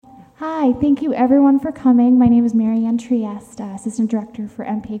Hi, thank you everyone for coming. My name is Marianne Trieste, Assistant Director for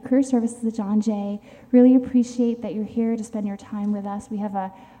MPA Career Services at John Jay. Really appreciate that you're here to spend your time with us. We have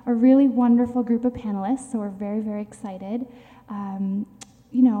a really wonderful group of panelists, so we're very, very excited. And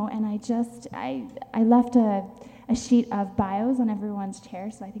I left a sheet of bios on everyone's chair,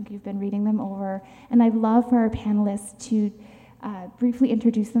 so I think you've been reading them over. And I'd love for our panelists to briefly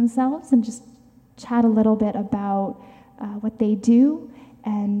introduce themselves and just chat a little bit about what they do,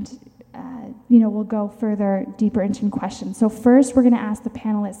 and we'll go further deeper into questions. So first, we're going to ask the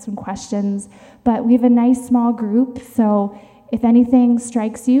panelists some questions, but we have a nice small group, so if anything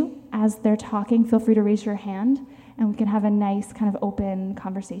strikes you as they're talking, feel free to raise your hand, and we can have a nice kind of open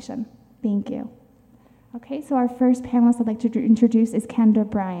conversation. Thank you. Okay, so our first panelist I'd like to introduce is Kendra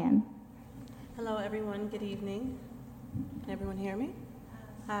Bryan. Hello, everyone. Good evening. Can everyone hear me?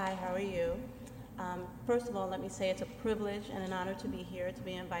 Hi, how are you? First of all, let me say it's a privilege and an honor to be here, to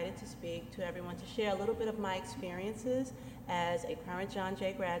be invited to speak to everyone, to share a little bit of my experiences as a current John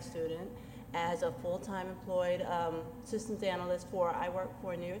Jay grad student, as a full-time employed systems analyst I work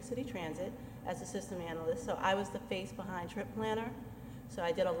for New York City Transit as a system analyst. So I was the face behind Trip Planner. So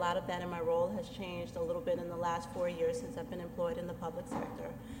I did a lot of that, and my role has changed a little bit in the last 4 years since I've been employed in the public sector.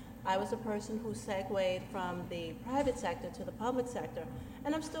 I was a person who segued from the private sector to the public sector,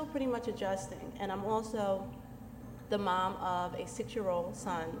 and I'm still pretty much adjusting. And I'm also the mom of a 6-year-old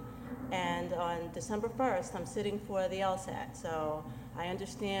son, and on December 1st, I'm sitting for the LSAT. So I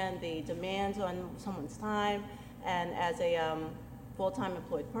understand the demands on someone's time, and as a full-time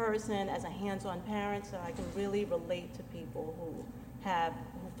employed person, as a hands-on parent, so I can really relate to people who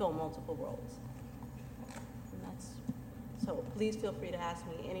fill multiple roles. So please feel free to ask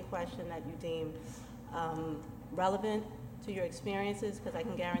me any question that you deem relevant to your experiences, because I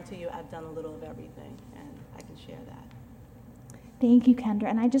can guarantee you I've done a little of everything, and I can share that. Thank you, Kendra.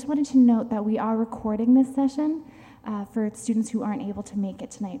 And I just wanted to note that we are recording this session for students who aren't able to make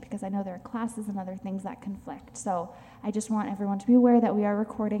it tonight, because I know there are classes and other things that conflict. So I just want everyone to be aware that we are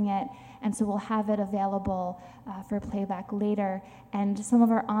recording it, and so we'll have it available for playback later. And some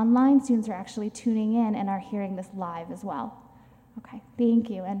of our online students are actually tuning in and are hearing this live as well. Okay, thank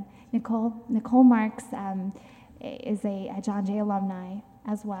you. And Nicole Marks is a John Jay alumni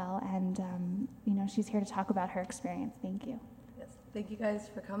as well, and she's here to talk about her experience. Thank you. Yes, thank you guys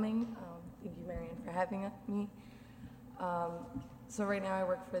for coming. Thank you, Marianne, for having me. So right now I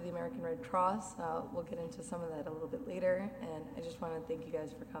work for the American Red Cross. We'll get into some of that a little bit later, and I just want to thank you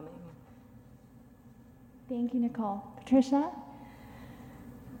guys for coming. Thank you, Nicole. Patricia?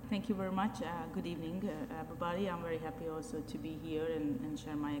 Thank you very much. Good evening, everybody. I'm very happy also to be here and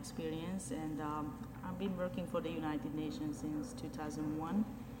share my experience. And I've been working for the United Nations since 2001,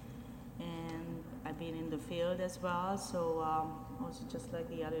 and I've been in the field as well. So also, just like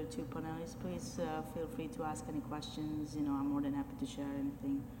the other two panelists, please feel free to ask any questions. I'm more than happy to share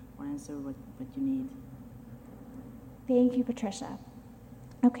anything or answer what you need. Thank you, Patricia.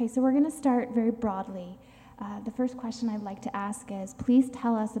 Okay, so we're going to start very broadly. The first question I'd like to ask is, please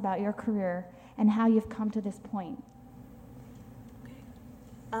tell us about your career and how you've come to this point.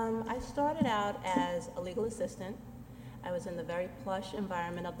 I started out as a legal assistant. I was in the very plush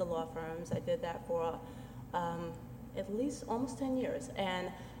environment of the law firms. I did that for at least almost 10 years.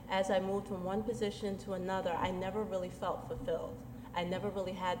 And as I moved from one position to another, I never really felt fulfilled. I never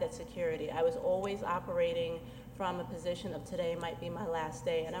really had that security. I was always operating from a position of today might be my last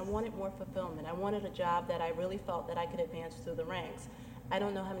day, and I wanted more fulfillment. I wanted a job that I really felt that I could advance through the ranks. I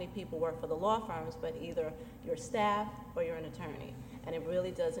don't know how many people work for the law firms, but either you're staff or you're an attorney, and it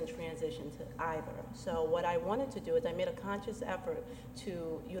really doesn't transition to either. So what I wanted to do is I made a conscious effort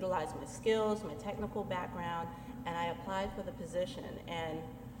to utilize my skills, my technical background, and I applied for the position. And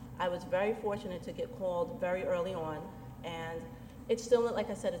I was very fortunate to get called very early on, and it's still, like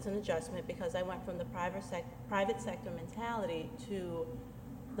I said, it's an adjustment, because I went from the private sector mentality to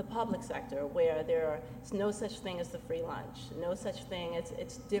the public sector, where there's no such thing as the free lunch, no such thing.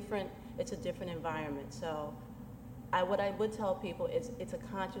 It's different. It's a different environment. So what I would tell people is it's a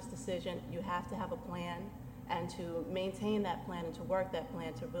conscious decision. You have to have a plan, and to maintain that plan and to work that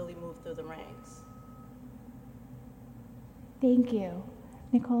plan to really move through the ranks. Thank you.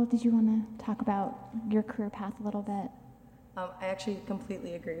 Nicole, did you want to talk about your career path a little bit? I actually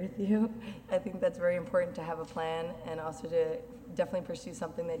completely agree with you. I think that's very important to have a plan, and also to definitely pursue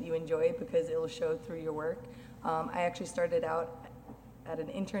something that you enjoy, because it will show through your work. I actually started out at an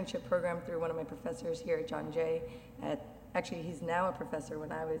internship program through one of my professors here at John Jay. Actually, he's now a professor.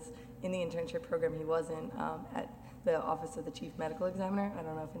 When I was in the internship program, he wasn't, at the Office of the Chief Medical Examiner. I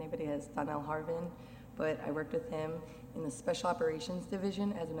don't know if anybody has Donnell Harvin but I worked with him in the Special Operations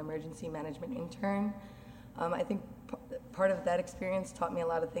Division as an emergency management intern. I think part of that experience taught me a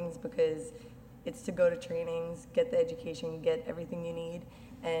lot of things because it's to go to trainings, get the education, get everything you need,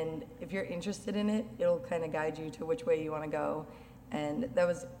 and if you're interested in it, it'll kind of guide you to which way you want to go. And that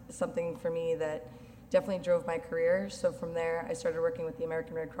was something for me that definitely drove my career. So from there, I started working with the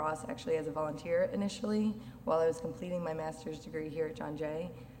American Red Cross actually as a volunteer initially while I was completing my master's degree here at John Jay.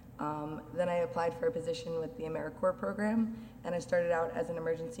 Then I applied for a position with the AmeriCorps program, and I started out as an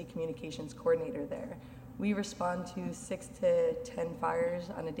emergency communications coordinator there. We respond to 6 to 10 fires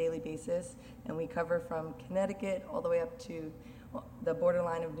on a daily basis, and we cover from Connecticut all the way up to the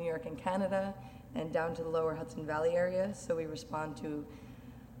borderline of New York and Canada, and down to the lower Hudson Valley area. So we respond to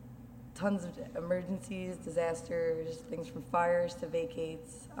tons of emergencies, disasters, things from fires to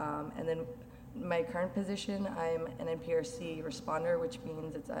vacates. And then my current position, I'm an NPRC responder, which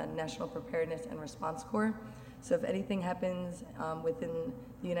means it's a National Preparedness and Response Corps. So if anything happens within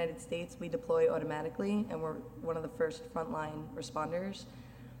the United States, we deploy automatically, and we're one of the first frontline responders.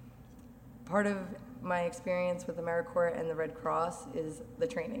 Part of my experience with AmeriCorps and the Red Cross is the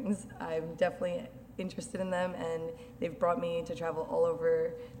trainings. I'm definitely interested in them, and they've brought me to travel all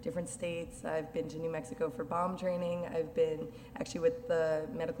over different states. I've been to New Mexico for bomb training. I've been actually with the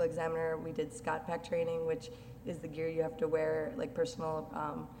medical examiner. We did Scott Pack training, which is the gear you have to wear, like personal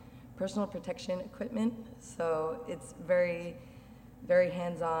protection equipment. So it's very, very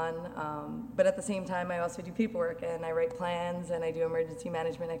hands-on. But at the same time, I also do paperwork, and I write plans, and I do emergency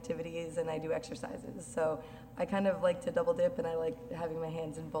management activities, and I do exercises. So I kind of like to double dip, and I like having my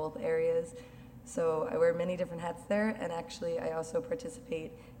hands in both areas. So I wear many different hats there, and actually I also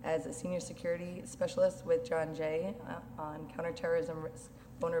participate as a senior security specialist with John Jay on counterterrorism risk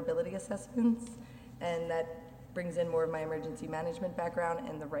vulnerability assessments, and that brings in more of my emergency management background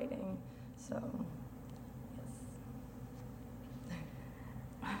and the writing. So, yes.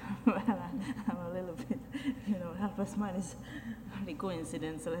 Well, I'm a little bit, helpless. Mine is really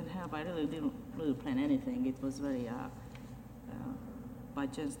coincidental and help. I really didn't really plan anything. It was very by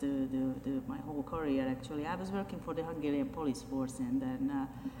just my whole career, actually. I was working for the Hungarian police force, and then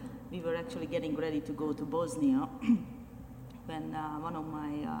we were actually getting ready to go to Bosnia when one of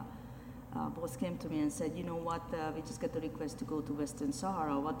my boss came to me and said, you know what, we just got a request to go to Western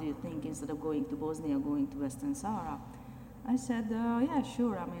Sahara. What do you think, instead of going to Bosnia, going to Western Sahara? I said, yeah,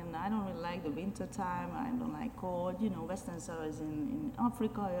 sure. I mean, I don't really like the winter time. I don't like cold. Western Sahara is in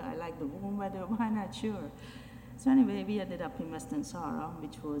Africa. I like the warm weather. Why not? Sure. So anyway, we ended up in Western Sahara,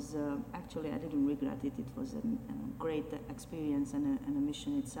 which was, actually, I didn't regret it. It was a great experience and a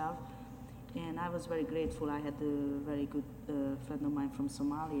mission itself. And I was very grateful. I had a very good friend of mine from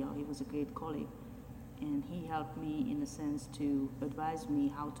Somalia. He was a great colleague. And he helped me, in a sense, to advise me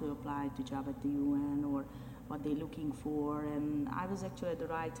how to apply to job at the UN or what they're looking for. And I was actually at the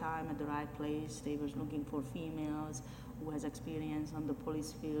right time, at the right place. They were looking for females who has experience on the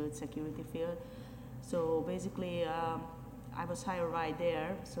police field, security field. So basically, I was hired right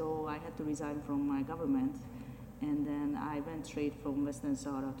there, so I had to resign from my government. And then I went straight from Western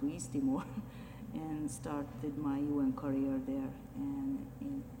Sahara to East Timor and started my UN career there in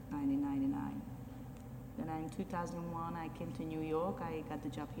 1999. Then in 2001, I came to New York. I got the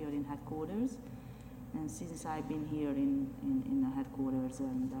job here in headquarters. And since I've been here in the headquarters,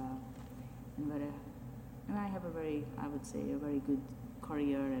 and I have a very, I would say, a very good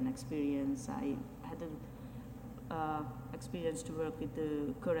career and experience. I had the experience to work with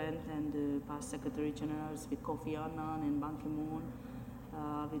the current and the past Secretary Generals, with Kofi Annan and Ban Ki-moon.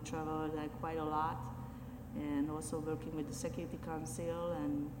 We traveled quite a lot, and also working with the Security Council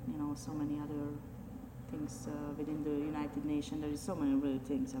and so many other things within the United Nations. There is so many really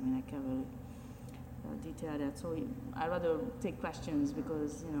things. I mean, I can't really detail that. So I rather take questions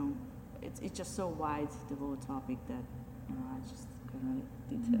because it's just so wide, the whole topic, that I just can't really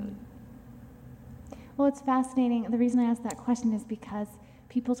detail it. Well, it's fascinating. The reason I asked that question is because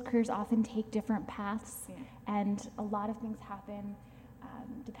people's careers often take different paths, and a lot of things happen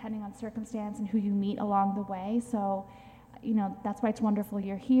depending on circumstance and who you meet along the way. So, that's why it's wonderful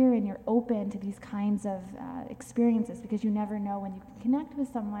you're here and you're open to these kinds of experiences, because you never know when you can connect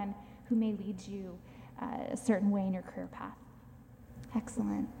with someone who may lead you a certain way in your career path.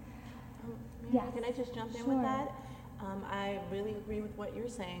 Excellent. Yes. Can I just jump in with that? I really agree with what you're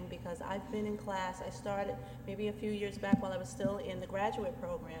saying, because I've been in class. I started maybe a few years back while I was still in the graduate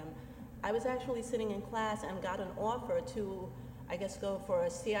program. I was actually sitting in class and got an offer to, I guess, go for a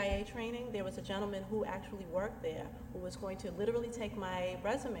CIA training. There was a gentleman who actually worked there who was going to literally take my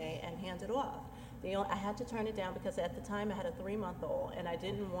resume and hand it off. I had to turn it down because at the time I had a 3-month-old, and I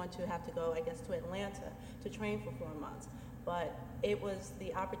didn't want to have to go, I guess, to Atlanta to train for 4 months. But it was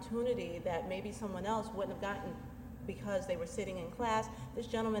the opportunity that maybe someone else wouldn't have gotten because they were sitting in class. This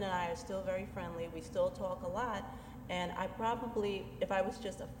gentleman and I are still very friendly. We still talk a lot. And I probably, if I was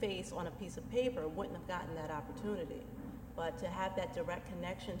just a face on a piece of paper, wouldn't have gotten that opportunity. But to have that direct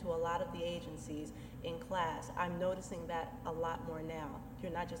connection to a lot of the agencies in class, I'm noticing that a lot more now.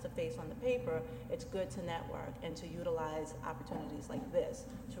 You're not just a face on the paper. It's good to network and to utilize opportunities like this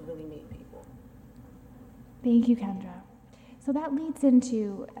to really meet people. Thank you, Kendra. So that leads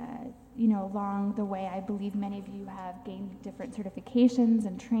into, along the way, I believe many of you have gained different certifications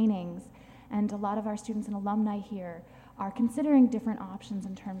and trainings, and a lot of our students and alumni here are considering different options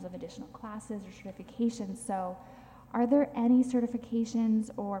in terms of additional classes or certifications. So are there any certifications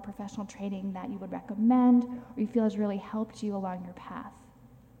or professional training that you would recommend or you feel has really helped you along your path?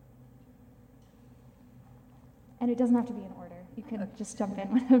 And it doesn't have to be in order. You can just jump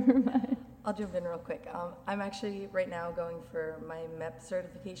in whenever. I'll jump in real quick. I'm actually right now going for my MEP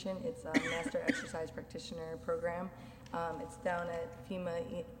certification. It's a Master Exercise Practitioner program. It's down at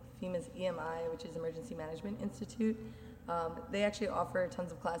FEMA's EMI, which is Emergency Management Institute. They actually offer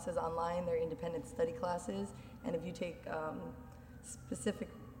tons of classes online. They're independent study classes. And if you take specific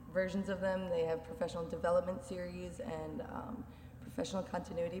versions of them, they have professional development series and professional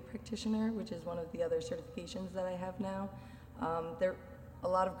continuity practitioner, which is one of the other certifications that I have now. They're a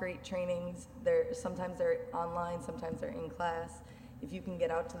lot of great trainings. Sometimes they're online, sometimes they're in class. If you can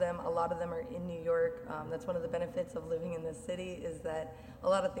get out to them, a lot of them are in New York. That's one of the benefits of living in this city, is that a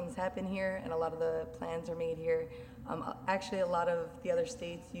lot of things happen here and a lot of the plans are made here. Actually, a lot of the other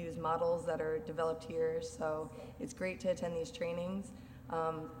states use models that are developed here, so it's great to attend these trainings.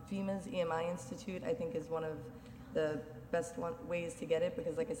 FEMA's EMI Institute, I think, is one of the best ways to get it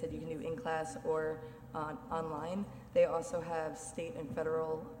because, like I said, you can do in class or online. They also have state and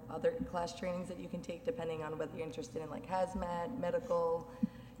federal other class trainings that you can take depending on whether you're interested in like hazmat, medical.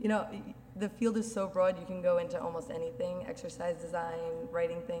 You know, the field is so broad, you can go into almost anything, exercise design,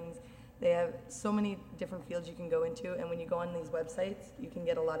 writing things. They have so many different fields you can go into, and when you go on these websites, you can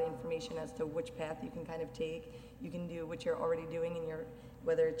get a lot of information as to which path you can kind of take. You can do what you're already doing in your,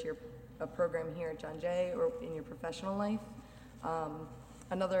 whether it's a program here at John Jay or in your professional life.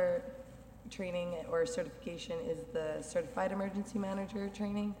 Another training or certification is the Certified Emergency Manager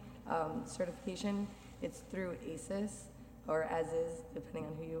training certification. It's through ACES or ASIS, depending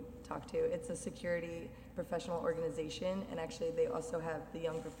on who you talk to. It's a security professional organization, and actually they also have the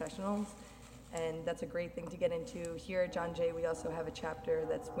young professionals, and that's a great thing to get into. Here at John Jay, we also have a chapter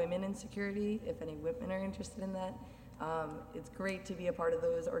that's women in security, if any women are interested in that. It's great to be a part of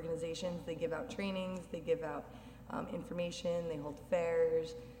those organizations. They give out trainings, they give out information, they hold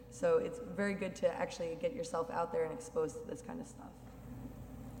fairs. So it's very good to actually get yourself out there and exposed to this kind of stuff.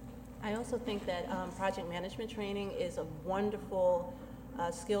 I also think that project management training is a wonderful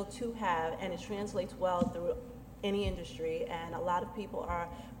skill to have, and it translates well through any industry, and a lot of people are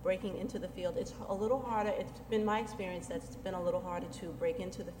breaking into the field. It's a little harder. It's been my experience that it's been a little harder to break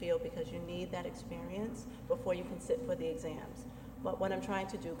into the field because you need that experience before you can sit for the exams. But what I'm trying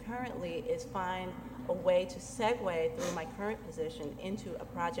to do currently is find a way to segue through my current position into a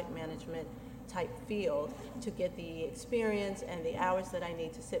project management type field to get the experience and the hours that I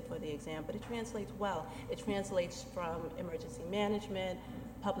need to sit for the exam. But it translates well. It translates from emergency management,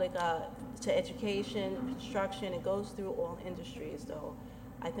 public to education, construction. It goes through all industries. So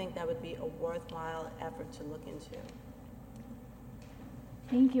I think that would be a worthwhile effort to look into.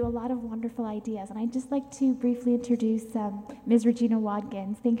 Thank you. A lot of wonderful ideas. And I'd just like to briefly introduce Ms. Regina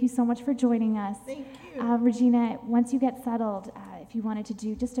Watkins. Thank you so much for joining us. Thank you. Regina, once you get settled, if you wanted to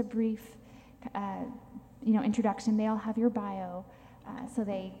do just a brief introduction, they all have your bio so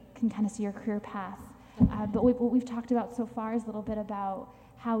they can kind of see your career path. But what we've talked about so far is a little bit about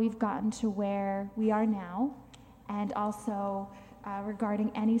how we've gotten to where we are now, and also regarding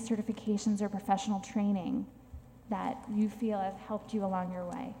any certifications or professional training that you feel have helped you along your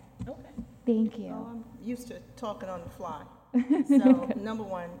way. Okay. Thank you. I'm used to talking on the fly. So, number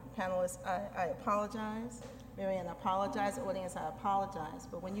one, panelists, I apologize. Marianne, I apologize. Audience, I apologize.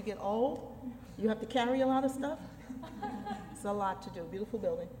 But when you get old, you have to carry a lot of stuff. It's a lot to do. Beautiful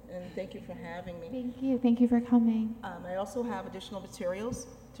building, and thank you for having me. Thank you. Thank you for coming. I also have additional materials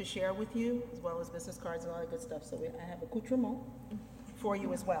to share with you, as well as business cards and all that good stuff. So I have accoutrement for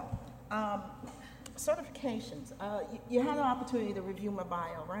you as well. Certifications. You had an opportunity to review my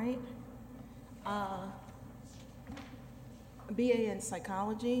bio, right? BA in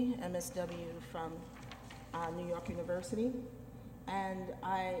psychology, MSW from New York University. and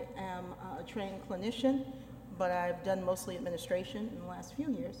I am a trained clinician, but I've done mostly administration in the last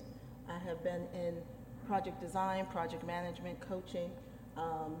few years. I have been in project design, project management, coaching.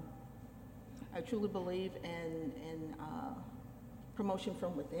 I truly believe in promotion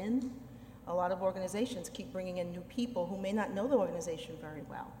from within. A lot of organizations keep bringing in new people who may not know the organization very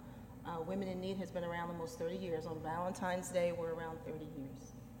well. Women in Need has been around almost 30 years. On Valentine's Day, we're around 30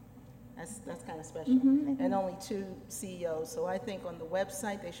 years. That's kind of special. And only 2 CEOs. So I think on the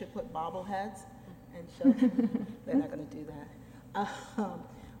website they should put bobbleheads and show them. They're not going to do that.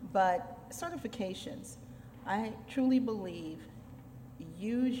 But certifications, I truly believe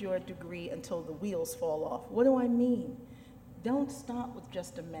use your degree until the wheels fall off. What do I mean? Don't stop with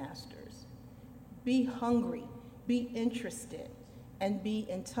just a master's. Be hungry, be interested, and be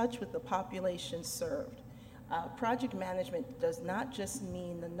in touch with the population served. Project management does not just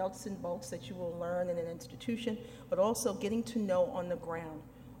mean the nuts and bolts that you will learn in an institution, but also getting to know on the ground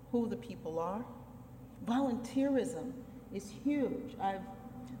who the people are. Volunteerism is huge.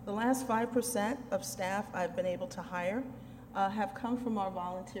 The last 5% of staff I've been able to hire have come from our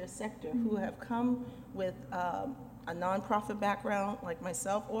volunteer sector, who have come with a nonprofit background like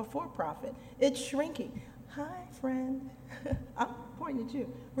myself or for-profit. It's shrinking. Hi, friend. I'm pointing at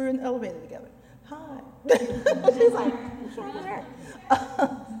you. We're in the elevator together. Hi. She's like, I'm sure there.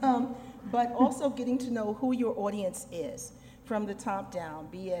 But also getting to know who your audience is from the top down,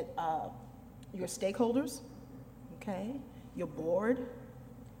 be it your stakeholders, okay, your board,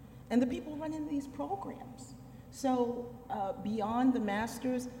 and the people running these programs. So beyond the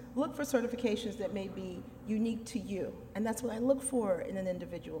masters, look for certifications that may be unique to you. And that's what I look for in an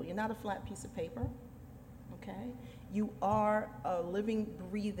individual. You're not a flat piece of paper, okay? You are a living,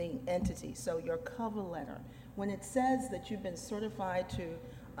 breathing entity. So your cover letter, when it says that you've been certified to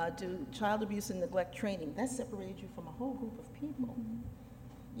do child abuse and neglect training, that separated you from a whole group of people.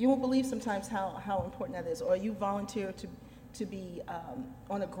 You won't believe sometimes how important that is. Or you volunteer to be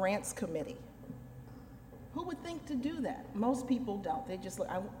on a grants committee. Who would think to do that? Most people don't. They just look,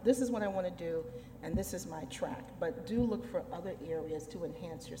 this is what I want to do, and this is my track. But do look for other areas to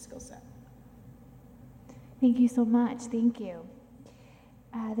enhance your skill set. Thank you so much. Thank you.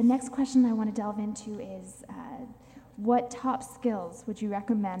 The next question I want to delve into is what top skills would you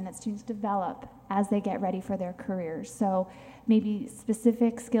recommend that students develop as they get ready for their careers? So maybe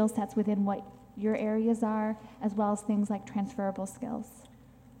specific skill sets within what your areas are, as well as things like transferable skills.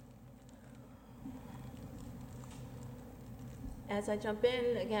 As I jump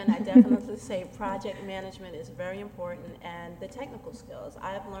in, again, I definitely say project management is very important, and the technical skills.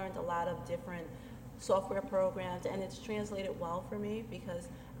 I've learned a lot of different software programs, and it's translated well for me because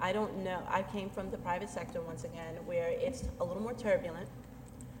I don't know. I came from the private sector, once again, where it's a little more turbulent,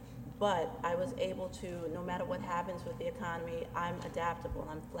 but I was able to, no matter what happens with the economy, I'm adaptable,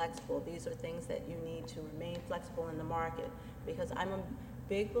 I'm flexible. These are things that you need to remain flexible in the market, because I'm a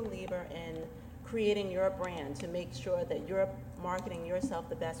big believer in creating your brand to make sure that you're marketing yourself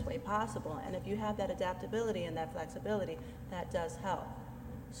the best way possible. And if you have that adaptability and that flexibility, that does help.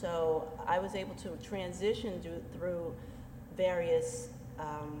 So I was able to transition through various,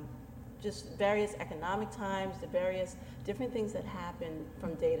 just various economic times, the various different things that happen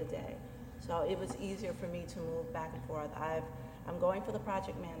from day to day. So it was easier for me to move back and forth. I'm going for the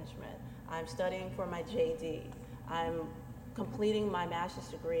project management. I'm studying for my JD. I'm completing my master's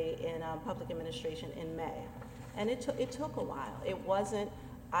degree in public administration in May. And it took a while.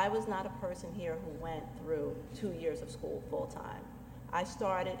 I was not a person here who went through 2 years of school full time. I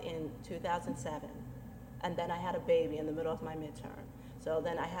started in 2007, and then I had a baby in the middle of my midterm. So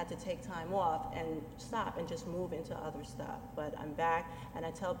then I had to take time off and stop and just move into other stuff. But I'm back, and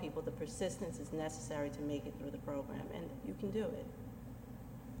I tell people the persistence is necessary to make it through the program, and you can do it.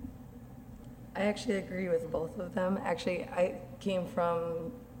 I actually agree with both of them. Actually, I came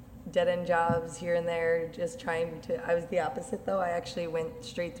from dead-end jobs here and there, I was the opposite though. I actually went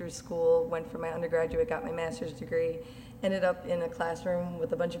straight through school, went for my undergraduate, got my master's degree, ended up in a classroom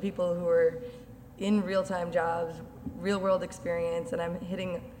with a bunch of people who were in real-time jobs, real-world experience, and I'm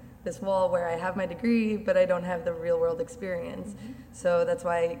hitting this wall where I have my degree, but I don't have the real-world experience. Mm-hmm. So that's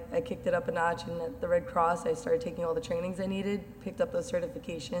why I kicked it up a notch, and at the Red Cross, I started taking all the trainings I needed, picked up those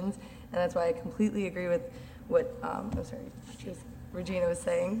certifications, and that's why I completely agree with what, Regina was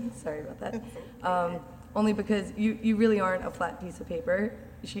saying. Sorry about that. Only because you really aren't a flat piece of paper.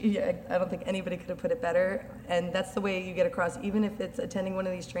 I don't think anybody could have put it better, and that's the way you get across, even if it's attending one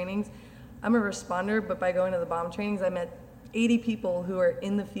of these trainings. I'm a responder, but by going to the bomb trainings, I met 80 people who are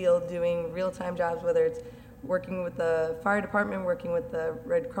in the field doing real-time jobs, whether it's working with the fire department, working with the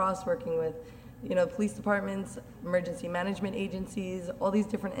Red Cross, working with police departments, emergency management agencies, all these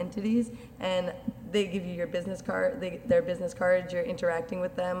different entities, and they give you your business card, their business cards. You're interacting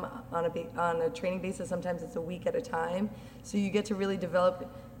with them on a training basis. Sometimes it's a week at a time, so you get to really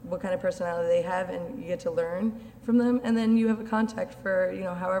develop what kind of personality they have, and you get to learn from them. And then you have a contact for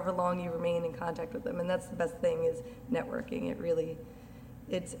however long you remain in contact with them, and that's the best thing is networking.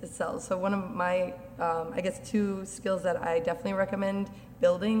 It sells. So one of my, I guess, 2 skills that I definitely recommend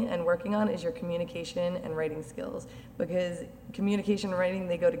building and working on is your communication and writing skills, because communication and writing,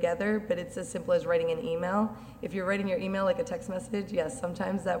 they go together, but it's as simple as writing an email. If you're writing your email like a text message, yes,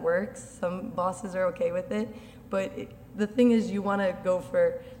 sometimes that works. Some bosses are okay with it, but the thing is you want to act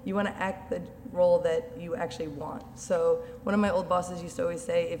the role that you actually want. So one of my old bosses used to always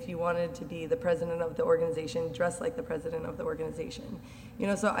say, if you wanted to be the president of the organization, dress like the president of the organization.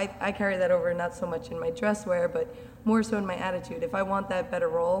 So I carry that over, not so much in my dress wear, but more so in my attitude. If I want that better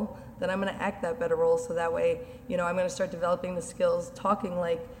role, then I'm going to act that better role, so that way, I'm going to start developing the skills, talking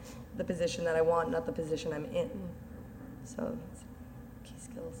like the position that I want, not the position I'm in. So it's key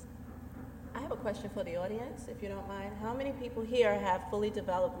skills. I have a question for the audience, if you don't mind. How many people here have fully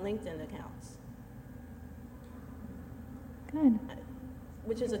developed LinkedIn accounts? Good.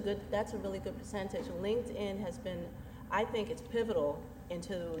 That's a really good percentage. LinkedIn has been, I think it's pivotal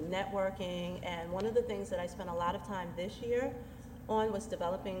into networking, and one of the things that I spent a lot of time this year on was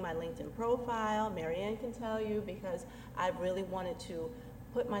developing my LinkedIn profile. Marianne can tell you, because I really wanted to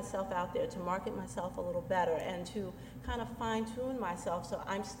put myself out there, to market myself a little better, and to kind of fine-tune myself so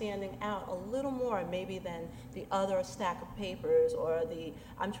I'm standing out a little more maybe than the other stack of papers, or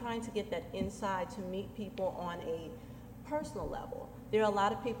I'm trying to get that inside to meet people on a personal level. There are a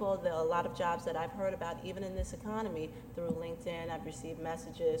lot of jobs that I've heard about, even in this economy, through LinkedIn. I've received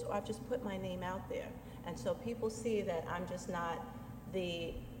messages, or I've just put my name out there. And so people see that I'm just not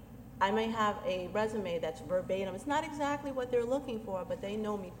I may have a resume that's verbatim. It's not exactly what they're looking for, but they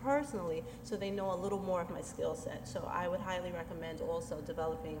know me personally, so they know a little more of my skill set. So I would highly recommend also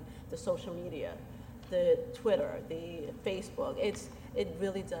developing the social media, the Twitter, the Facebook. It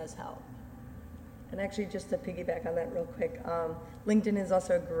really does help. And actually, just to piggyback on that real quick, LinkedIn is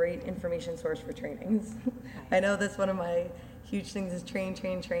also a great information source for trainings. I know that's one of my huge things is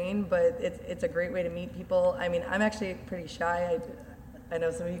train, but it's a great way to meet people. I mean, I'm actually pretty shy. I know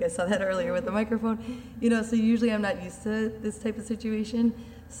some of you guys saw that earlier with the microphone. So usually I'm not used to this type of situation.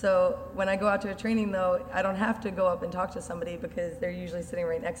 So when I go out to a training, though, I don't have to go up and talk to somebody, because they're usually sitting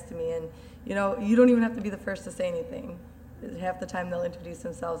right next to me. And, you don't even have to be the first to say anything. Half the time they'll introduce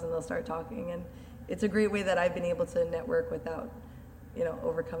themselves and they'll start talking. And it's a great way that I've been able to network without,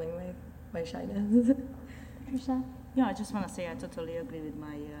 overcoming my shyness. Trisha? Yeah, I just want to say I totally agree with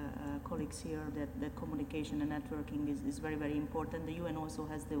my colleagues here that communication and networking is very, very important. The UN also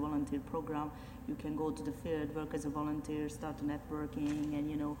has the volunteer program. You can go to the field, work as a volunteer, start networking,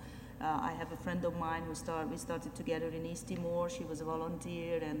 and I have a friend of mine we started together in East Timor. She was a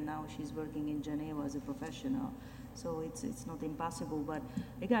volunteer, and now she's working in Geneva as a professional. So it's not impossible. But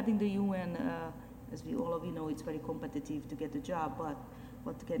regarding the UN, as all of you know, it's very competitive to get a job. But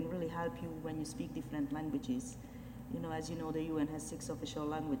what can really help you when you speak different languages? As you know, the UN has 6 official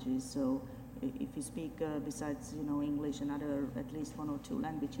languages. So if you speak besides English and other at least 1 or 2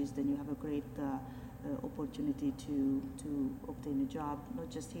 languages, then you have a great opportunity to obtain a job, not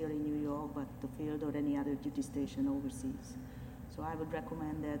just here in New York, but the field or any other duty station overseas. So I would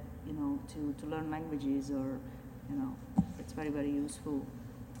recommend that to learn languages, or it's very, very useful,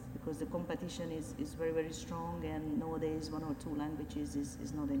 because the competition is very, very strong, and nowadays 1 or 2 languages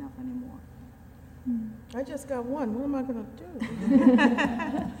is not enough anymore. I just got one. What am I going to do?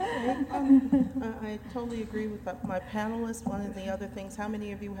 I totally agree with my panelists. One of the other things, how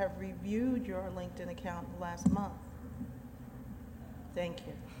many of you have reviewed your LinkedIn account last month? Thank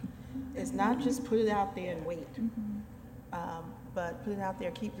you. It's not just put it out there and wait, but put it out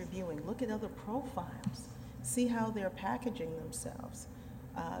there, keep reviewing. Look at other profiles. See how they're packaging themselves.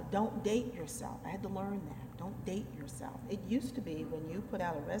 Don't date yourself. I had to learn that. Don't date yourself. It used to be when you put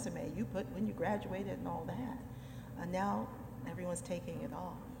out a resume, you put when you graduated and all that. Now everyone's taking it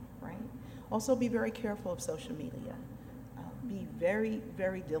off, right? Also, be very careful of social media. Be very,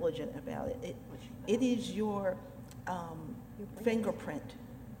 very diligent about it. It is your fingerprint,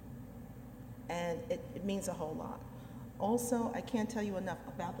 and it means a whole lot. Also, I can't tell you enough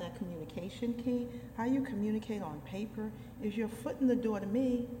about that communication key. How you communicate on paper is your foot in the door to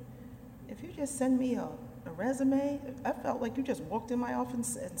me. If you just send me a resume, I felt like you just walked in my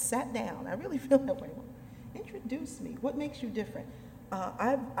office and sat down. I really feel that way. Introduce me. What makes you different?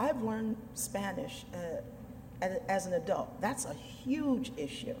 I've learned Spanish as an adult. That's a huge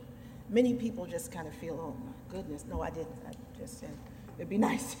issue. Many people just kind of feel, oh my goodness, no, I didn't. I just said it'd be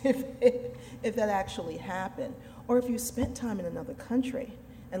nice if that actually happened. Or if you spent time in another country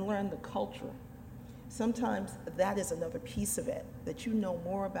and learned the culture. Sometimes that is another piece of it, that you know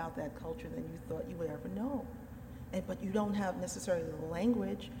more about that culture than you thought you would ever know. But you don't have necessarily the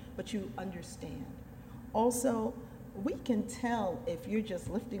language, but you understand. Also, we can tell if you're just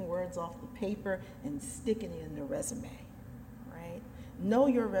lifting words off the paper and sticking it in the resume, right? Know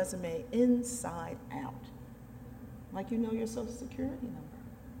your resume inside out. Like you know your social security number.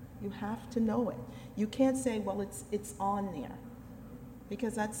 You have to know it. You can't say, well, it's on there,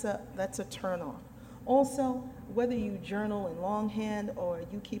 because that's a turnoff. Also, whether you journal in longhand or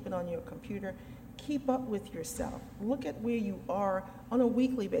you keep it on your computer, keep up with yourself. Look at where you are on a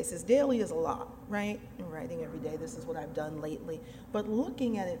weekly basis. Daily is a lot, right? I'm writing every day. This is what I've done lately. But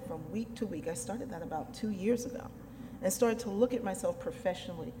looking at it from week to week, I started that about 2 years ago, and started to look at myself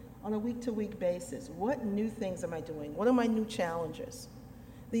professionally on a week-to-week basis. What new things am I doing? What are my new challenges?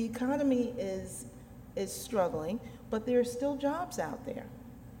 The economy is struggling, but there are still jobs out there,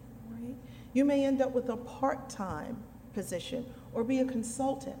 right? You may end up with a part-time position or be a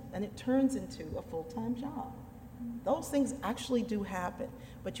consultant, and it turns into a full-time job. Those things actually do happen,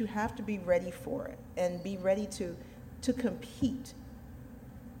 but you have to be ready for it and be ready to compete.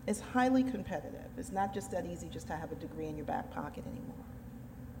 It's highly competitive. It's not just that easy just to have a degree in your back pocket anymore.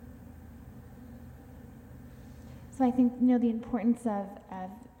 So I think, the importance of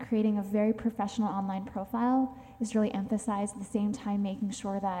creating a very professional online profile is really emphasized, at the same time making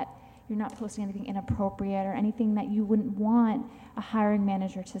sure that you're not posting anything inappropriate or anything that you wouldn't want a hiring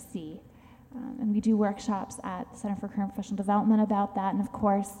manager to see. And we do workshops at the Center for Career and Professional Development about that. And of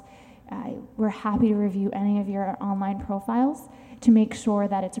course, we're happy to review any of your online profiles to make sure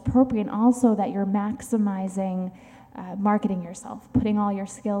that it's appropriate, and also that you're maximizing marketing yourself, putting all your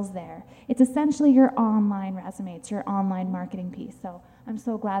skills there. It's essentially your online resume. It's your online marketing piece. So I'm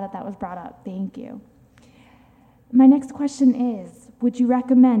so glad that was brought up. Thank you. My next question is, would you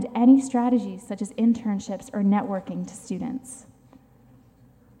recommend any strategies such as internships or networking to students?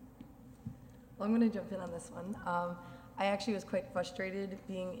 Well, I'm going to jump in on this one. I actually was quite frustrated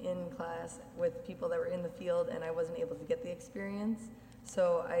being in class with people that were in the field, and I wasn't able to get the experience.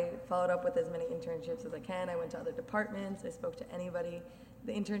 So I followed up with as many internships as I can. I went to other departments. I spoke to anybody.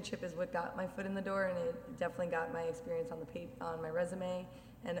 The internship is what got my foot in the door, and it definitely got my experience on my resume,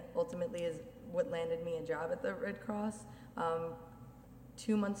 and ultimately is what landed me a job at the Red Cross.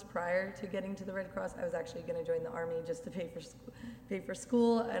 2 months prior to getting to the Red Cross, I was actually going to join the Army just to pay for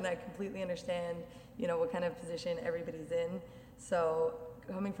school, and I completely understand, what kind of position everybody's in. So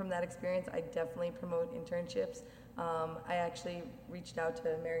coming from that experience, I definitely promote internships. I actually reached out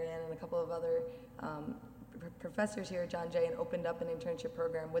to Marianne and a couple of other professors here at John Jay and opened up an internship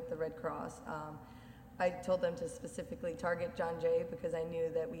program with the Red Cross. I told them to specifically target John Jay because I knew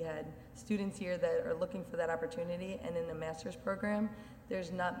that we had students here that are looking for that opportunity, and in a master's program,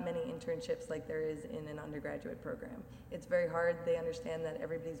 there's not many internships like there is in an undergraduate program. It's very hard. They understand that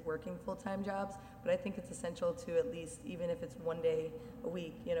everybody's working full-time jobs, but I think it's essential to at least, even if it's 1 day a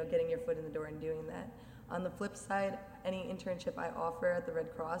week, getting your foot in the door and doing that. On the flip side, any internship I offer at the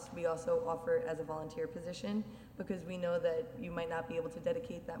Red Cross, we also offer as a volunteer position because we know that you might not be able to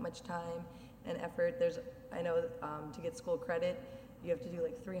dedicate that much time and effort. I know to get school credit, you have to do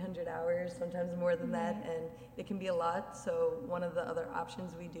like 300 hours, sometimes more than that, and it can be a lot. So one of the other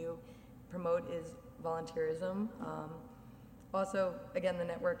options we do promote is volunteerism. Also, again, the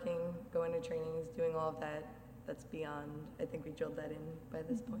networking, going to trainings, doing all of that, that's beyond, I think we drilled that in by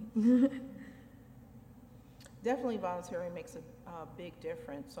this point. Definitely volunteering makes a big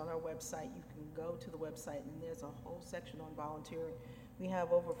difference. On our website, you can go to the website and there's a whole section on volunteering. We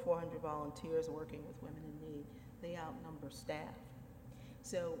have over 400 volunteers working with women in need. They outnumber staff.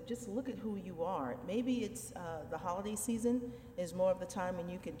 So just look at who you are. Maybe it's the holiday season is more of the time when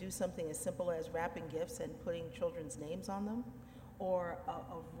you could do something as simple as wrapping gifts and putting children's names on them, or a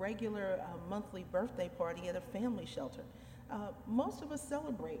regular monthly birthday party at a family shelter. Most of us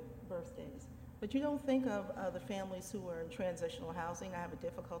celebrate birthdays, but you don't think of the families who are in transitional housing. I have a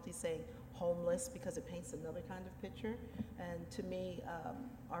difficulty saying homeless because it paints another kind of picture. And to me,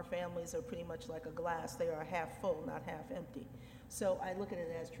 our families are pretty much like a glass. They are half full, not half empty. So I look at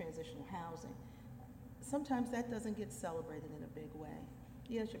it as transitional housing. Sometimes that doesn't get celebrated in a big way.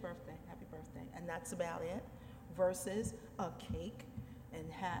 Yeah, it's your birthday, happy birthday, and that's about it, versus a cake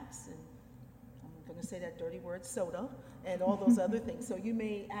and hats and, I'm going to say that dirty word, soda, and all those other things. So you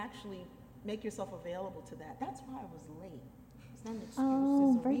may actually make yourself available to that. That's why I was late. It's not an excuse. Oh,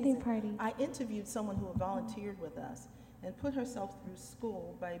 There's a birthday reason. party. I interviewed someone who volunteered with us and put herself through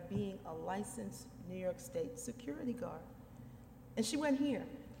school by being a licensed New York State security guard. And she went here.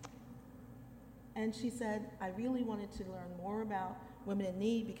 And she said, I really wanted to learn more about women in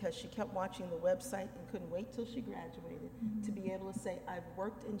need because she kept watching the website and couldn't wait till she graduated to be able to say, I've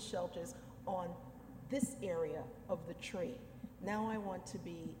worked in shelters on this area of the tree. Now I want to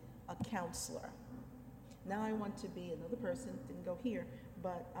be a counselor. Now I want to be another person, didn't go here,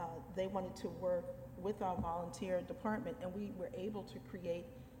 but they wanted to work with our volunteer department, and we were able to create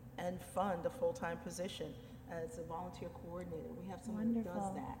and fund a full-time position as a volunteer coordinator. We have someone who does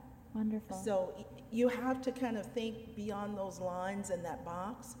Wonderful. that. Wonderful. So you have to kind of think beyond those lines in that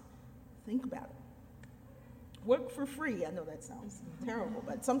box. Think about it. Work for free. I know that sounds terrible,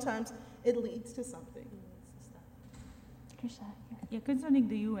 but sometimes it leads to something. Trisha, here. Yeah, concerning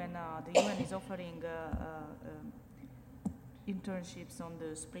the UN is offering internships on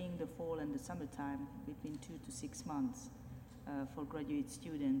the spring, the fall, and the summertime between 2 to 6 months for graduate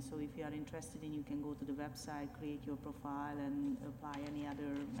students. So if you are interested in, you can go to the website, create your profile, and apply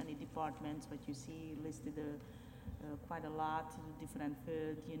any departments. What you see listed quite a lot, different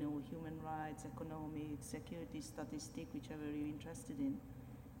fields, human rights, economics, security, statistics, whichever you're interested in,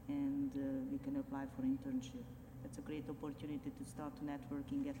 and you can apply for internship. That's a great opportunity to start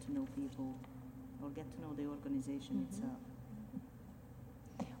networking, get to know people, or get to know the organization itself.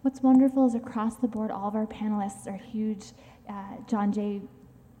 What's wonderful is across the board, all of our panelists are huge John Jay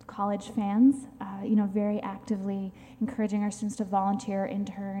College fans, very actively encouraging our students to volunteer,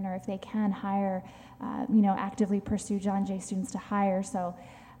 intern, or if they can hire, actively pursue John Jay students to hire. So,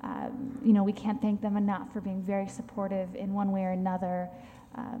 we can't thank them enough for being very supportive in one way or another,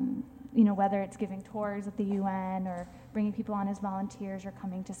 whether it's giving tours at the UN or bringing people on as volunteers or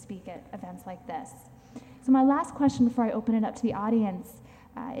coming to speak at events like this. So my last question before I open it up to the audience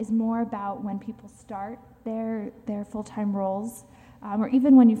is more about when people start their full-time roles, or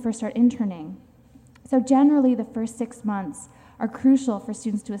even when you first start interning. So generally, the first 6 months are crucial for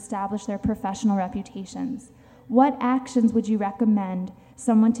students to establish their professional reputations. What actions would you recommend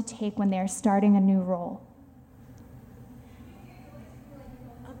someone to take when they're starting a new role?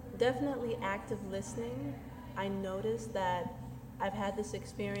 Definitely active listening. I noticed that I've had this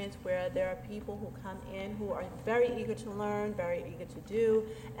experience where there are people who come in who are very eager to learn, very eager to do,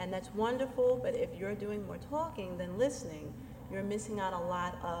 and that's wonderful, but if you're doing more talking than listening, you're missing out a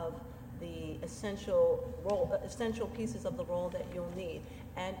lot of the essential pieces of the role that you'll need.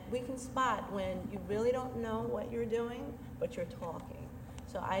 And we can spot when you really don't know what you're doing, but you're talking.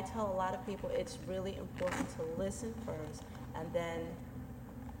 So I tell a lot of people it's really important to listen first and then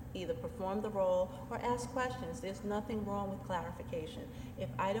either perform the role or ask questions. There's nothing wrong with clarification. If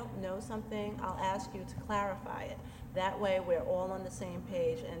I don't know something, I'll ask you to clarify it. That way we're all on the same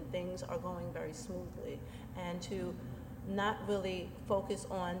page and things are going very smoothly. And to not really focus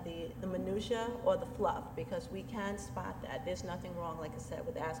on the minutia or the fluff, because we can spot that. There's nothing wrong, like I said,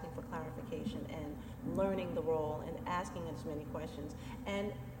 with asking for clarification and learning the role and asking as many questions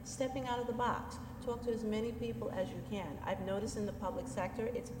and stepping out of the box. Talk to as many people as you can. I've noticed in the public sector,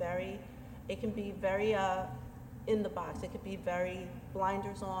 it can be very in the box. It could be very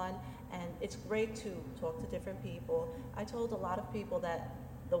blinders on, and it's great to talk to different people. I told a lot of people that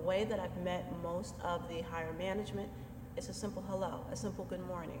the way that I've met most of the higher management is a simple hello, a simple good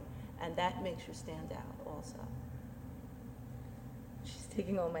morning, and that makes you stand out also. She's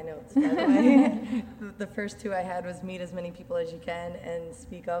taking all my notes, by the way. The first two I had was meet as many people as you can and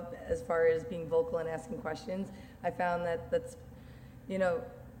speak up as far as being vocal and asking questions. I found that that's,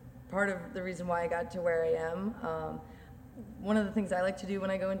 part of the reason why I got to where I am. One of the things I like to do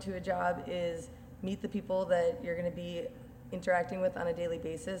when I go into a job is meet the people that you're going to be interacting with on a daily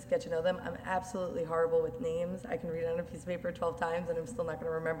basis, get to know them. I'm absolutely horrible with names. I can read it on a piece of paper 12 times and I'm still not going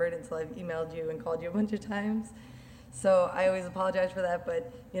to remember it until I've emailed you and called you a bunch of times. So I always apologize for that,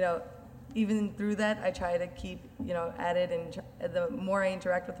 but even through that, I try to keep at it, and the more I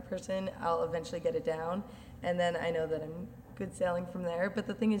interact with the person, I'll eventually get it down, and then I know that I'm good sailing from there. But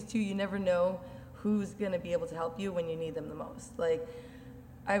the thing is too, you never know who's going to be able to help you when you need them the most. Like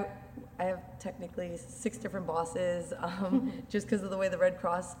I have technically 6 different bosses just because of the way the Red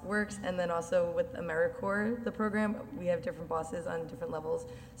Cross works, and then also with AmeriCorps, the program, we have different bosses on different levels.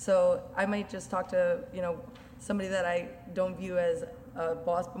 So I might just talk to somebody that I don't view as a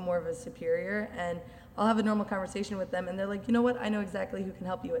boss but more of a superior, and I'll have a normal conversation with them, and they're like, you know what, I know exactly who can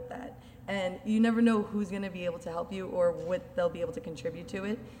help you with that. And you never know who's going to be able to help you or what they'll be able to contribute to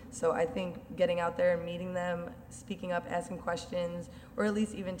it. So I think getting out there and meeting them, speaking up, asking questions, or at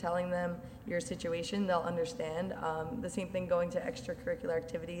least even telling them your situation, they'll understand. The same thing going to extracurricular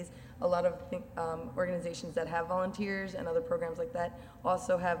activities. A lot of organizations that have volunteers and other programs like that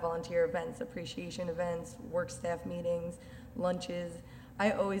also have volunteer events, appreciation events, work staff meetings, lunches.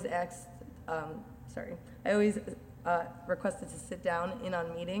 I always requested to sit down in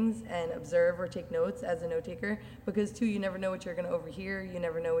on meetings and observe or take notes as a note taker, because too, you never know what you're going to overhear, you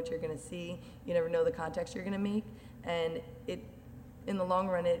never know what you're going to see, you never know the context you're going to make, and in the long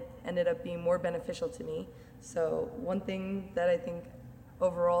run it ended up being more beneficial to me. So one thing that I think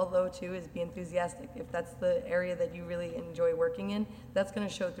overall though too is be enthusiastic. If that's the area that you really enjoy working in, that's going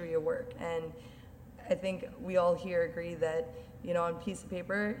to show through your work. And I think we all here agree that, you know, on piece of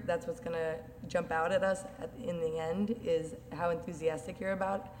paper, that's what's going to jump out at us in the end, is how enthusiastic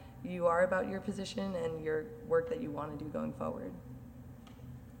you are about your position and your work that you want to do going forward.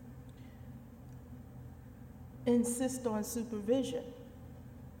 Insist on supervision.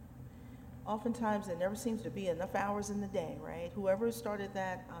 Oftentimes, there never seems to be enough hours in the day, right? Whoever started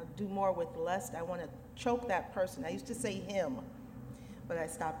that, do more with less, I want to choke that person. I used to say him, but I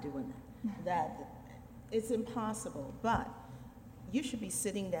stopped doing that. That it's impossible, but you should be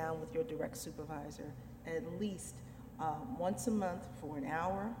sitting down with your direct supervisor at least once a month for an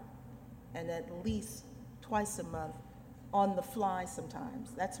hour, and at least twice a month on the fly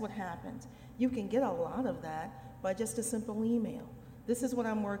sometimes. That's what happens. You can get a lot of that by just a simple email. This is what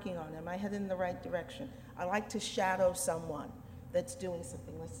I'm working on. Am I heading in the right direction? I like to shadow someone that's doing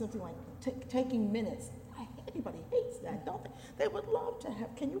something. Like something like taking minutes. Everybody hates that, don't they? They would love to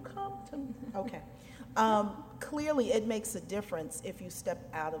have, can you come to me? Okay. Clearly, it makes a difference if you step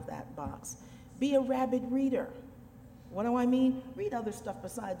out of that box. Be a rabid reader. What do I mean? Read other stuff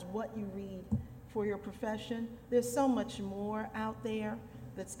besides what you read for your profession. There's so much more out there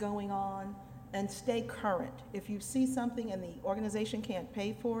that's going on, and stay current. If you see something and the organization can't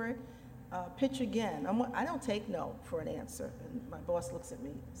pay for it, pitch again. I don't take no for an answer. And my boss looks at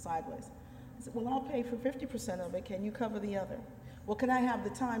me sideways. I said, well, I'll pay for 50% of it. Can you cover the other? Well, can I have the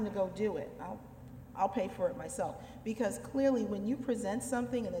time to go do it? I'll pay for it myself. Because clearly when you present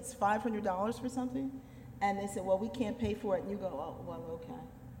something and it's $500 for something, and they say, well, we can't pay for it, and you go, oh, well, okay.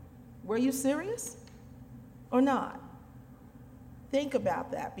 Were you serious or not? Think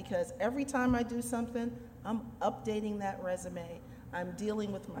about that, because every time I do something, I'm updating that resume. I'm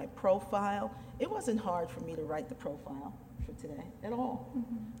dealing with my profile. It wasn't hard for me to write the profile for today at all.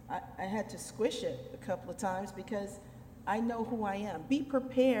 Mm-hmm. I had to squish it a couple of times because I know who I am. Be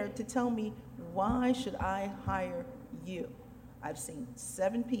prepared to tell me, why should I hire you? I've seen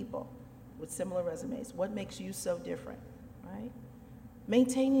 7 people with similar resumes. What makes you so different, right?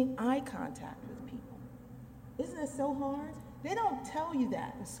 Maintaining eye contact with people. Isn't it so hard? They don't tell you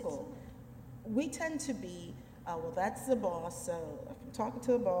that in school. We tend to be, well, that's the boss, so if I'm talking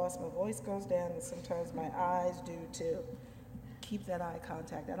to a boss, my voice goes down, and sometimes my eyes do too. Keep that eye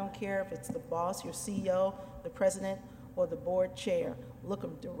contact. I don't care if it's the boss, your CEO, the president, or the board chair. Look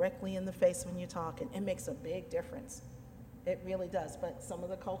them directly in the face when you're talking. It makes a big difference. It really does. But some of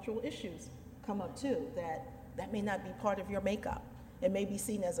the cultural issues come up too, that may not be part of your makeup. It may be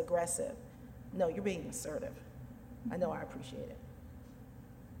seen as aggressive. No, you're being assertive. I know, I appreciate it.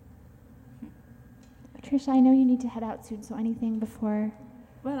 Patricia, I know you need to head out soon, so anything before?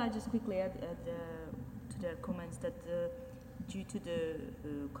 Well, I just quickly add to their comments that due to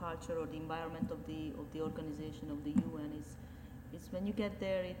the culture or the environment of the organization of the UN, is when you get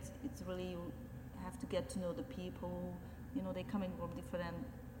there, it's really, you have to get to know the people. You know, they're coming from different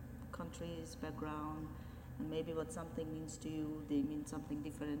countries, background, and maybe what something means to you, they mean something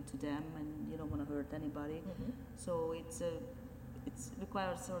different to them, and you don't want to hurt anybody. Mm-hmm. So it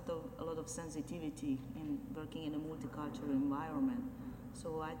requires sort of a lot of sensitivity in working in a multicultural environment.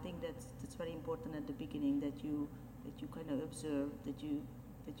 So I think that's very important at the beginning, that you kind of observe, that you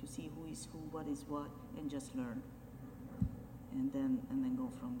see who is who, what is what, and just learn, and then go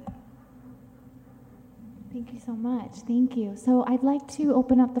from there. Thank you so much. Thank you. So I'd like to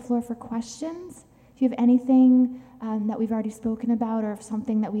open up the floor for questions. If you have anything that we've already spoken about, or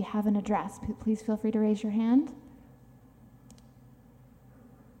something that we haven't addressed, please feel free to raise your hand.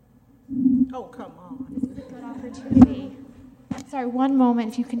 Oh, come on. Good opportunity. Sorry, one moment,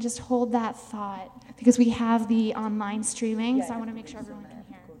 if you can just hold that thought, because we have the online streaming, so I want to make sure everyone can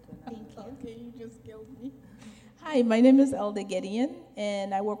hear. Thank you. Okay, you just killed me. Hi, my name is Elda Gideon,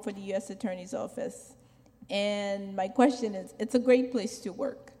 and I work for the U.S. Attorney's Office. And my question is, it's a great place to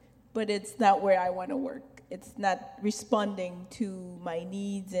work. but it's not where I want to work. It's not responding to my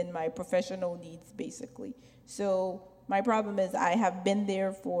needs and my professional needs, basically. So my problem is I have been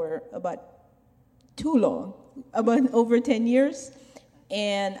there for about too long, about over 10 years,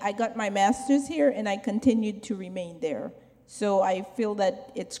 and I got my master's here, and I continued to remain there. So I feel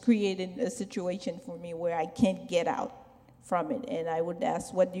that it's created a situation for me where I can't get out from it, and I would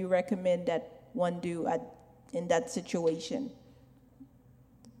ask, what do you recommend that one do in that situation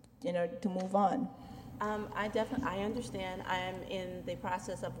in order to move on? I understand. I am in the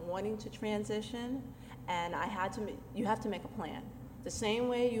process of wanting to transition, and you have to make a plan. The same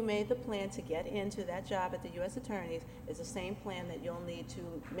way you made the plan to get into that job at the U.S. Attorney's is the same plan that you'll need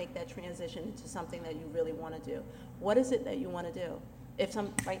to make that transition into something that you really want to do. What is it that you want to do?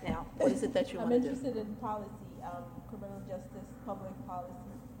 Right now, what is it that you want to do? I'm interested in policy, criminal justice, public policy,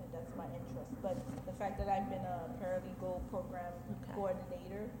 and that's my interest. But the fact that I've been a paralegal program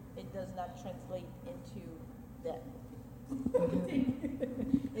coordinator, it does not translate into that.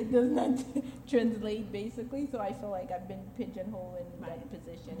 It does not translate, basically, so I feel like I've been pigeonholed in that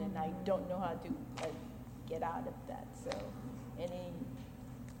position, and I don't know how to get out of that. So any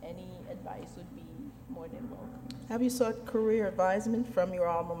advice would be more than welcome. Have you sought career advisement from your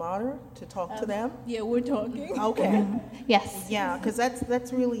alma mater to talk to them? Yeah, we're talking. Okay. Yes. Yeah, because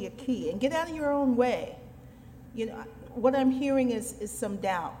that's really a key. And get out of your own way. You know, what I'm hearing is some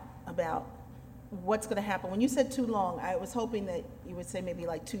doubt about what's going to happen. When you said too long, I was hoping that you would say maybe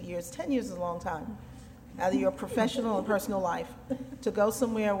like 2 years. 10 years is a long time out of your professional and personal life to go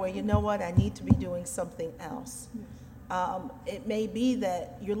somewhere where, you know what, I need to be doing something else. It may be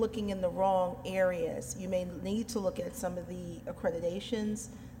that you're looking in the wrong areas. You may need to look at some of the accreditations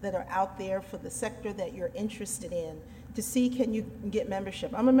that are out there for the sector that you're interested in to see, can you get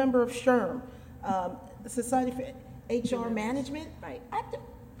membership. I'm a member of SHRM, the Society for HR Management. Right.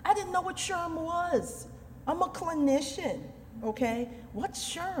 I didn't know what SHRM was. I'm a clinician, okay?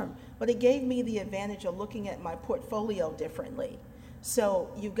 What's SHRM? But it gave me the advantage of looking at my portfolio differently. So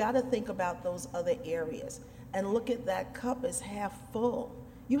you've got to think about those other areas and look at that cup as half full.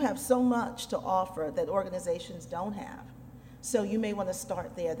 You have so much to offer that organizations don't have. So you may want to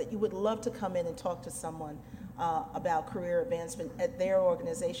start there, that you would love to come in and talk to someone about career advancement at their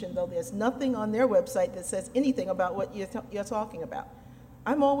organization, though there's nothing on their website that says anything about what you're talking about.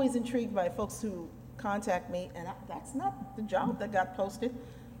 I'm always intrigued by folks who contact me, and that's not the job that got posted,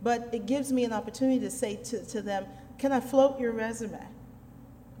 but it gives me an opportunity to say to them, can I float your resume?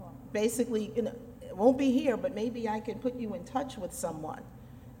 Basically, you know, it won't be here, but maybe I can put you in touch with someone.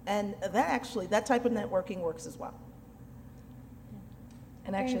 And that type of networking works as well.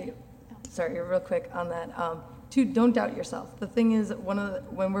 And actually, sorry, real quick on that, too, don't doubt yourself. The thing is,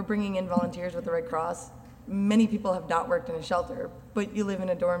 when we're bringing in volunteers with the Red Cross, many people have not worked in a shelter, but you live in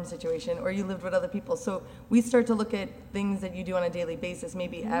a dorm situation or you lived with other people. So we start to look at things that you do on a daily basis,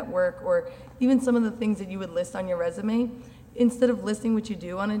 maybe at work, or even some of the things that you would list on your resume. Instead of listing what you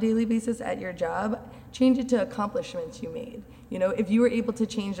do on a daily basis at your job, change it to accomplishments you made. You know, if you were able to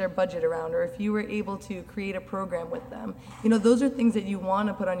change their budget around, or if you were able to create a program with them, you know, those are things that you want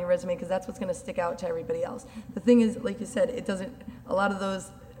to put on your resume because that's what's going to stick out to everybody else. The thing is, like you said, a lot of those,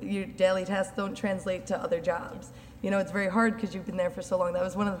 your daily tasks don't translate to other jobs. You know, it's very hard because you've been there for so long. That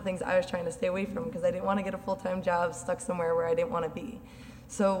was one of the things I was trying to stay away from because I didn't want to get a full-time job stuck somewhere where I didn't want to be.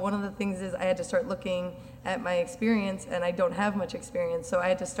 So one of the things is I had to start looking at my experience, and I don't have much experience, so I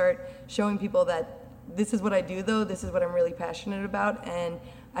had to start showing people that this is what I do, though, this is what I'm really passionate about, and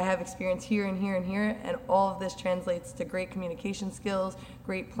I have experience here and here and here, and all of this translates to great communication skills,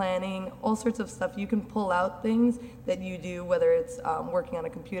 great planning, all sorts of stuff. You can pull out things that you do, whether it's working on a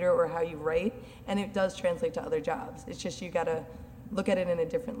computer or how you write, and it does translate to other jobs. It's just you gotta look at it in a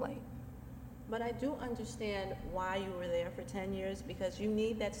different light. But I do understand why you were there for 10 years, because you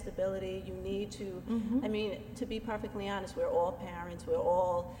need that stability. You need to, I mean, to be perfectly honest, we're all parents, we're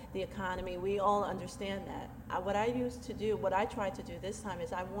all the economy, we all understand that. What I tried to do this time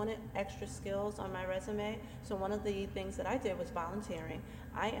is I wanted extra skills on my resume. So one of the things that I did was volunteering.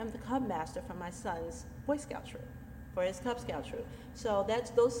 I am the Cub Master for my son's Boy Scout troop, for his Cub Scout troop. So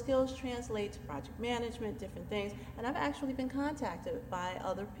those skills translate to project management, different things. And I've actually been contacted by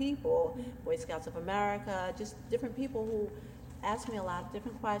other people, Boy Scouts of America, just different people who ask me a lot of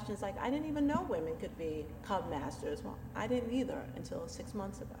different questions. Like, I didn't even know women could be Cub Masters. Well, I didn't either until 6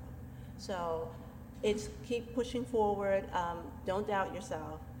 months ago. So it's keep pushing forward, don't doubt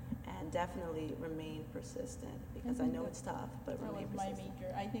yourself, and definitely remain persistent, because I know it's tough, but remain persistent. That was my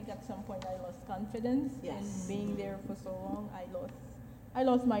major. I think at some point I lost confidence in being there for so long. I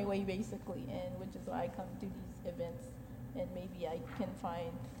lost my way basically, and which is why I come to these events and maybe I can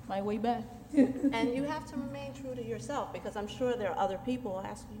find my way back. And you have to remain true to yourself, because I'm sure there are other people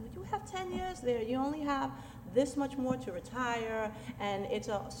asking you, you have 10 years there, you only have this much more to retire, and it's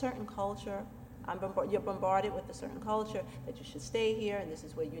a certain culture. You're bombarded with a certain culture that you should stay here and this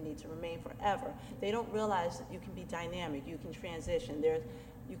is where you need to remain forever. They don't realize that you can be dynamic, you can transition,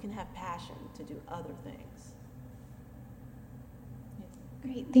 you can have passion to do other things.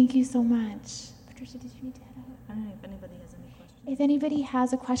 Great, thank you so much. Patricia, did you need to head out? I don't know if anybody has any questions. If anybody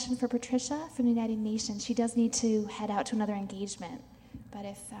has a question for Patricia from the United Nations, she does need to head out to another engagement. But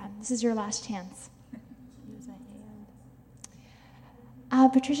if this is your last chance. Use a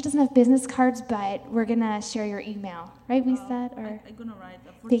hand. Patricia doesn't have business cards, but we're going to share your email, right, we said? Or I'm going to write.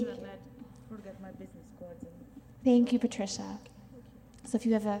 Thank Unfortunately, I forgot my business cards. Thank you, Patricia. So if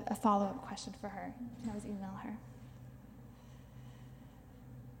you have a follow-up question for her, you can always email her.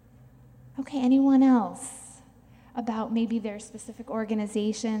 Okay, anyone else about maybe their specific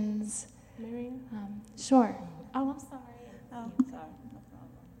organizations? Marion? Sure. Oh, I'm sorry. Oh, sorry, no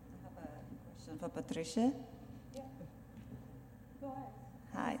problem. I have a question for Patricia. Yeah. Go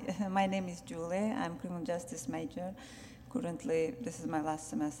ahead. Hi, my name is Julie. I'm criminal justice major. Currently, this is my last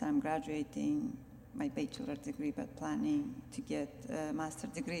semester. I'm graduating my bachelor degree, but planning to get a master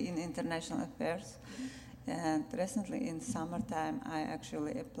degree in international affairs. And recently in summertime, I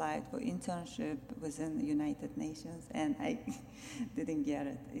actually applied for internship within the United Nations, and I didn't get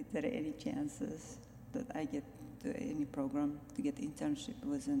it. Is there any chances that I get to any program to get internship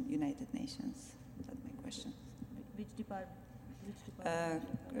within United Nations? That's my question. Which department?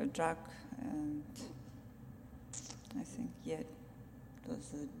 Drug and I think, yeah, it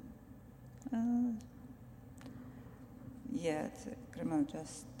was it's criminal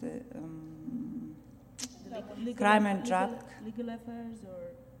justice. Crime and drug. Legal affairs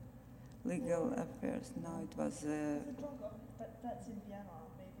or? Legal affairs. No, it was. That's in Vienna.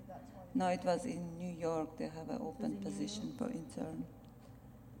 Maybe that's one. No, it was in New York. They have an open position for intern.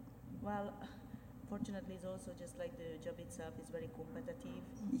 Well, fortunately, it's also just like the job itself is very competitive.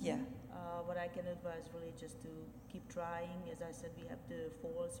 Yeah. What I can advise really just to keep trying. As I said, we have the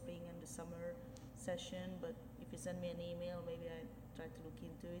fall, spring, and the summer session. But if you send me an email, maybe I try to look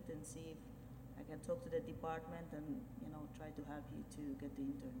into it and see if I can talk to the department and try to help you to get the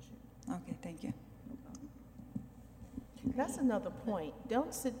internship. Okay, thank you. No problem. That's another point.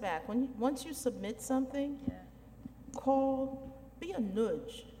 Don't sit back. Once you submit something, Yeah. call, be a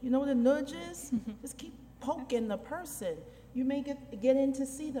nudge. You know what a nudge is? Just keep poking the person. You may get in to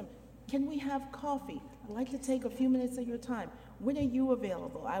see them. Can we have coffee? I'd like to take a few minutes of your time. When are you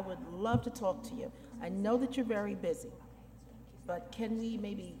available? I would love to talk to you. I know that you're very busy, but can we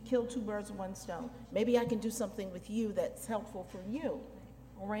maybe kill two birds with one stone? Maybe I can do something with you that's helpful for you,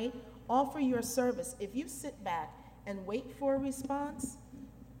 all right? Offer your service. If you sit back and wait for a response,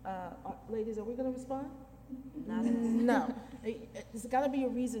 ladies, are we going to respond? No. There's got to be a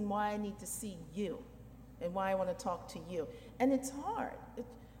reason why I need to see you and why I want to talk to you. And it's hard.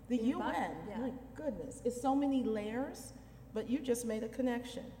 The UN, my goodness, it's so many layers, but you just made a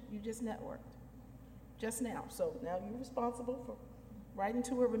connection. You just networked just now. So now you're responsible for writing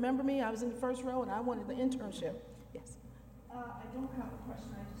to her. Remember me? I was in the first row and I wanted the internship. Yes. I don't have a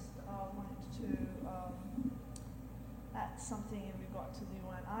question. I just wanted to add something in regard to the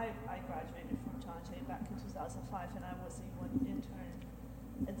UN. I graduated from John Jay back in 2005, and I was a UN intern.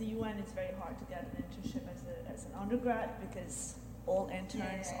 At the UN, it's very hard to get an internship as an undergrad because all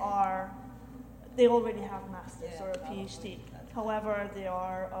interns they already have a master's or a PhD. However, there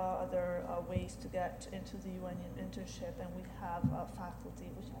are other ways to get into the UN internship, and we have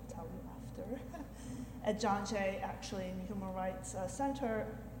faculty, which I'll tell you after, at John Jay, actually, in the Human Rights Center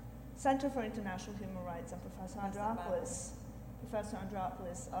for International Human Rights, and Professor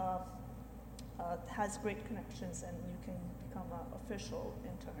Andropoulos has great connections, and you can become an official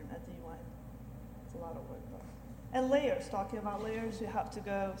intern at the UN. It's a lot of work, though. And layers, talking about layers, you have to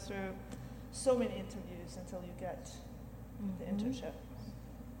go through so many interviews until you get the internship.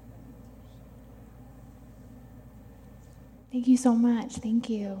 Thank you so much. Thank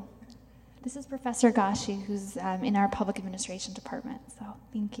you. This is Professor Gashi, who's in our public administration department. So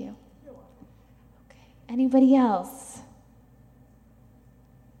thank you. Okay. Anybody else?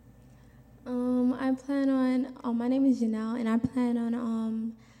 I plan on. My name is Janelle, and I plan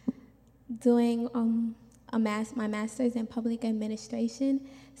on doing my master's in public administration.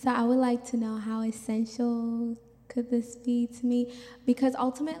 So I would like to know how essential could this be to me, because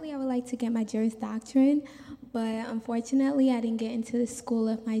ultimately I would like to get my Juris Doctorate, but unfortunately, I didn't get into the school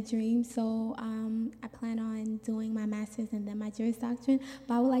of my dreams. So I plan on doing my master's and then my Juris Doctorate.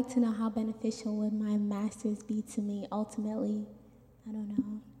 But I would like to know how beneficial would my master's be to me ultimately. I don't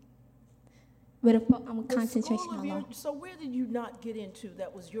know. But if I'm a concentration on law. So where did you not get into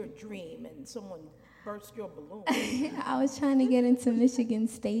that was your dream and someone burst your balloon? I was trying to get into Michigan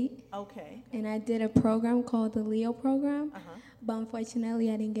State. Okay. And I did a program called the Leo program. Uh-huh. But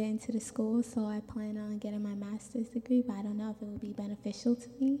unfortunately, I didn't get into the school, so I plan on getting my master's degree, but I don't know if it would be beneficial to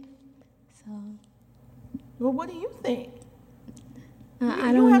me. So. Well, what do you think? I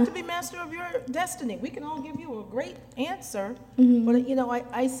you don't have know. to be master of your destiny. We can all give you a great answer, Mm-hmm. but you know,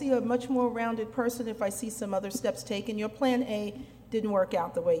 I see a much more rounded person if I see some other steps taken. Your plan A didn't work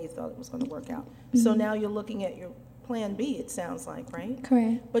out the way you thought it was going to work out. So now you're looking at your plan B, it sounds like, right?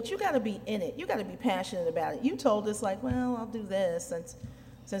 Correct. But you got to be in it. You got to be passionate about it. You told us like, well, I'll do this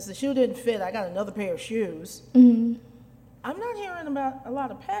since the shoe didn't fit, I got another pair of shoes. Mm-hmm. I'm not hearing about a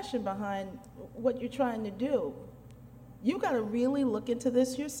lot of passion behind what you're trying to do. You got to really look into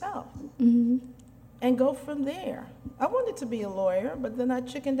this yourself Mm-hmm. and go from there. I wanted to be a lawyer, but then I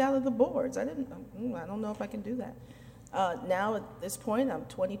chickened out of the boards. I don't know if I can do that. Now at this point, I'm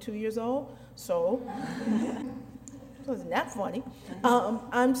 22 years old, so isn't that funny?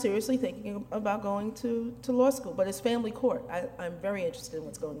 I'm seriously thinking about going to law school, but it's family court. I'm very interested in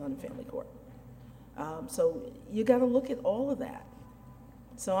what's going on in family court. So you got to look at all of that.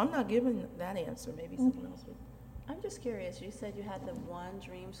 So I'm not giving that answer. Maybe someone else would. I'm just curious. You said you had the one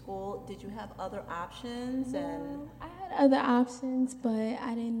dream school. Did you have other options? And I had other options, but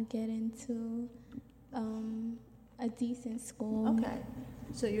I didn't get into a decent school. okay,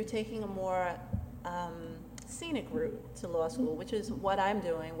 so you're taking a more scenic route to law school, which is what I'm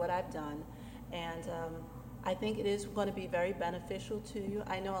doing, what I've done, and I think it is going to be very beneficial to you.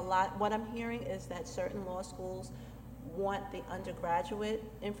 I know a lot. What I'm hearing is that certain law schools want the undergraduate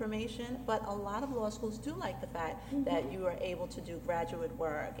information, but a lot of law schools do like the fact that you are able to do graduate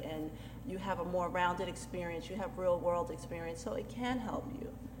work and you have a more rounded experience, you have real world experience, so it can help you.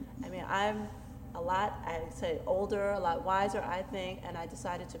 I mean, I'm a lot, I'd say older, a lot wiser, I think, and I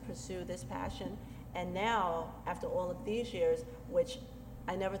decided to pursue this passion. And now, after all of these years, which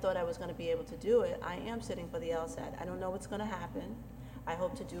I never thought I was going to be able to do it, I am sitting for the LSAT. I don't know what's going to happen. I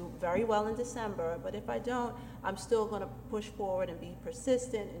hope to do very well in December, but if I don't, I'm still going to push forward and be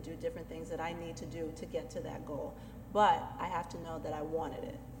persistent and do different things that I need to do to get to that goal. But I have to know that I wanted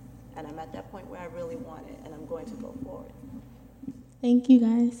it, and I'm at that point where I really want it, and I'm going to go forward. Thank you,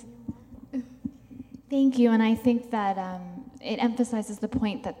 guys. Thank you, and I think that it emphasizes the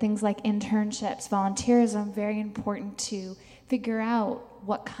point that things like internships, volunteerism, very important to figure out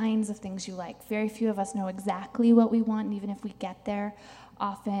what kinds of things you like. Very few of us know exactly what we want, and even if we get there,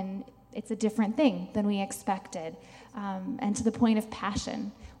 often it's a different thing than we expected. And to the point of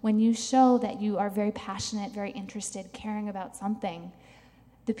passion, when you show that you are very passionate, very interested, caring about something,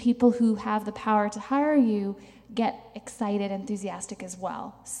 the people who have the power to hire you get excited, enthusiastic as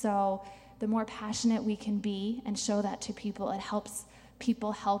well. So the more passionate we can be and show that to people, it helps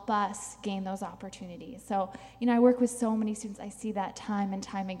people help us gain those opportunities. So, I work with so many students. I see that time and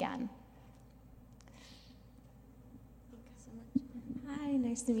time again. Hi,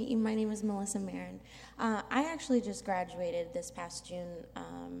 nice to meet you. My name is Melissa Marin. I actually just graduated this past June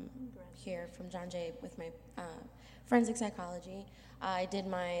here from John Jay with my forensic psychology. I did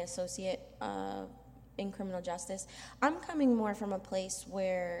my associate in criminal justice. I'm coming more from a place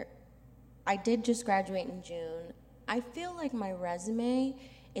where I did just graduate in June. I feel like my resume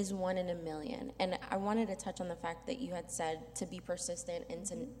is 1 in a million. And I wanted to touch on the fact that you had said to be persistent and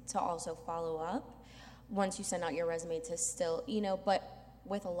to also follow up once you send out your resume to still, but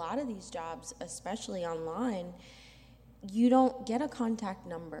with a lot of these jobs, especially online, you don't get a contact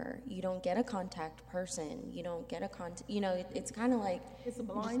number. You don't get a contact person. You don't get a it's kind of like. It's a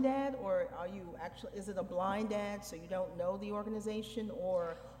blind ad, or is it a blind ad so you don't know the organization,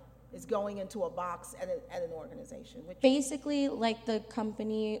 or is going into a box at an organization? Basically, like the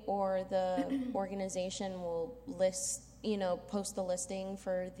company or the organization will list, post the listing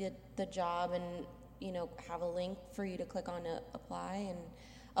for the job and, have a link for you to click on to apply and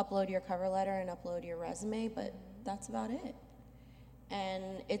upload your cover letter and upload your resume, but that's about it.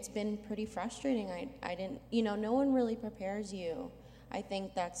 And it's been pretty frustrating. I didn't, no one really prepares you. I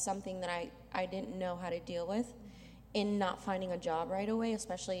think that's something that I didn't know how to deal with in not finding a job right away,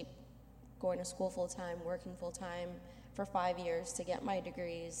 especially going to school full-time, working full-time for 5 years to get my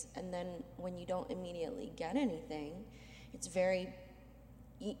degrees, and then when you don't immediately get anything, it's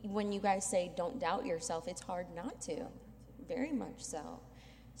when you guys say don't doubt yourself, it's hard not to, very much so.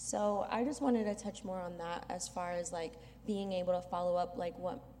 So I just wanted to touch more on that as far as like being able to follow up. Like,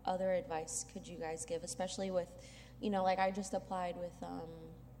 what other advice could you guys give, especially with, like I just applied with,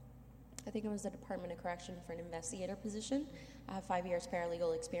 I think it was the Department of Correction for an investigator position. I have 5 years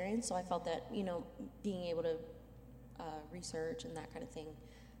paralegal experience, so I felt that, being able to research and that kind of thing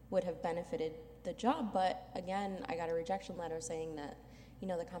would have benefited the job. But again, I got a rejection letter saying that,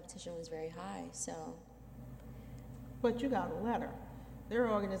 the competition was very high, so. But you got a letter. There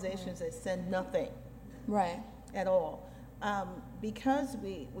are organizations that send nothing. Right. At all. Because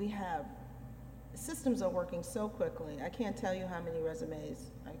we have, systems are working so quickly. I can't tell you how many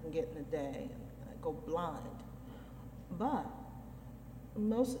resumes I can get in a day. I go blind. But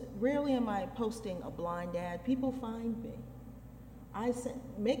rarely am I posting a blind ad. People find me.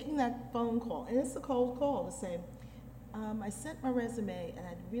 Making that phone call, and it's a cold call to say, I sent my resume and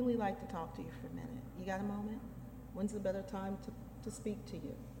I'd really like to talk to you for a minute. You got a moment? When's the better time to speak to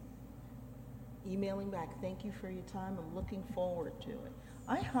you? Emailing back, thank you for your time, I'm looking forward to it.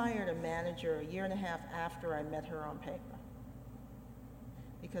 I hired a manager a year and a half after I met her on paper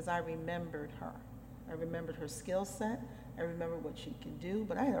because I remembered her. I remembered her skill set, I remembered what she could do,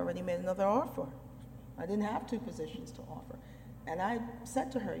 but I had already made another offer. I didn't have 2 positions to offer. And I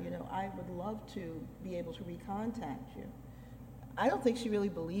said to her, I would love to be able to recontact you. I don't think she really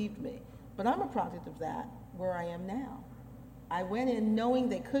believed me, but I'm a product of that, where I am now. I went in knowing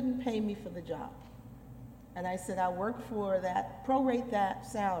they couldn't pay me for the job. And I said, I'll work for that, prorate that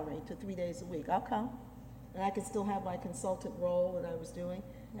salary to 3 days a week. I'll come. And I could still have my consultant role that I was doing.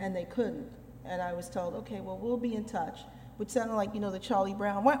 And they couldn't. And I was told, okay, well, we'll be in touch. Which sounded like, the Charlie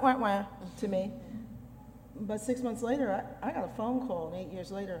Brown, wah, wah, wah, to me. But 6 months later, I got a phone call, and 8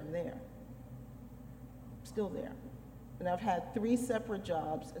 years later, I'm there. Still there. And I've had 3 separate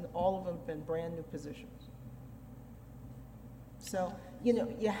jobs, and all of them have been brand new positions. So,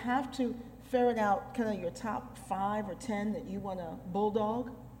 you have to ferret out kind of your top 5 or 10 that you want to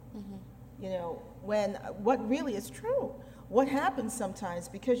bulldog. When what really is true. What happens sometimes,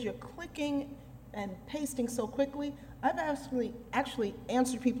 because you're clicking and pasting so quickly, I've actually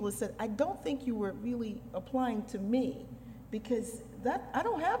answered people who said, I don't think you were really applying to me because I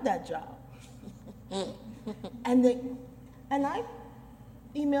don't have that job. and I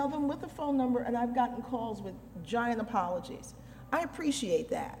emailed them with a phone number, and I've gotten calls with giant apologies. I appreciate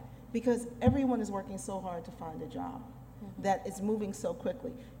that because everyone is working so hard to find a job that is moving so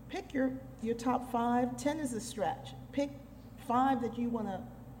quickly. Pick your top 5, 10 is a stretch. Pick 5 that you want to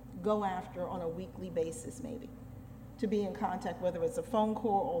go after on a weekly basis maybe, to be in contact, whether it's a phone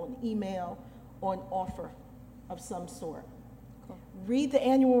call or an email or an offer of some sort. Cool. Read the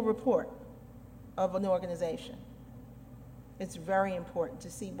annual report of an organization. It's very important to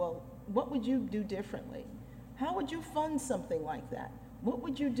see, well, what would you do differently? How would you fund something like that? What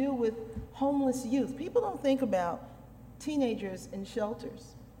would you do with homeless youth? People don't think about teenagers in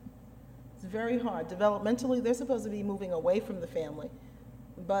shelters. It's very hard. Developmentally, they're supposed to be moving away from the family,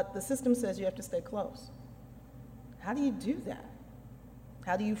 but the system says you have to stay close. How do you do that?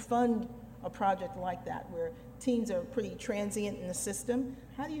 How do you fund a project like that where teens are pretty transient in the system?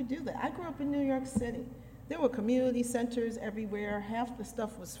 How do you do that? I grew up in New York City. There were community centers everywhere. Half the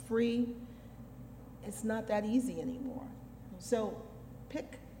stuff was free. It's not that easy anymore. So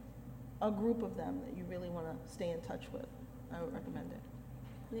pick a group of them that you really want to stay in touch with. I would recommend it.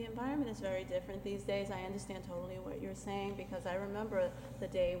 The environment is very different these days. I understand totally what you're saying because I remember the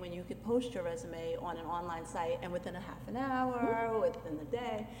day when you could post your resume on an online site and within a half an hour, within the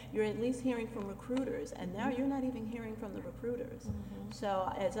day, you're at least hearing from recruiters. And now you're not even hearing from the recruiters.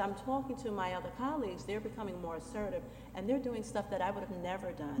 So as I'm talking to my other colleagues, they're becoming more assertive and they're doing stuff that I would have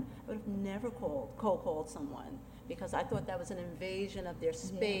never done. I would have never cold called someone because I thought that was an invasion of their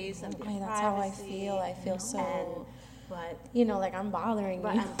space and their privacy. That's how I feel. I feel so... But like I'm bothering you.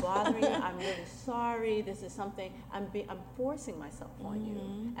 But I'm bothering you. I'm really sorry. This is something I'm forcing myself on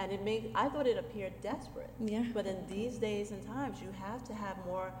you, and I thought it appeared desperate. Yeah. But in these days and times, you have to have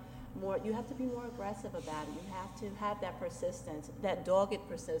more. You have to be more aggressive about it. You have to have that persistence, that dogged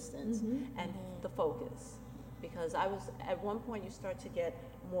persistence, and the focus. Because at one point you start to get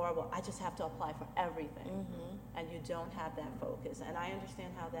more of I just have to apply for everything, and you don't have that focus. And I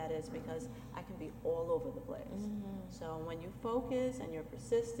understand how that is because I can be all over the place. So when you focus and you're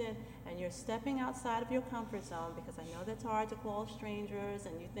persistent and you're stepping outside of your comfort zone, because I know that's hard to call strangers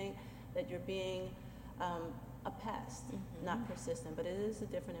and you think that you're being a pest, not persistent, but it is a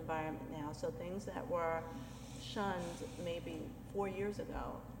different environment now. So things that were shunned maybe 4 years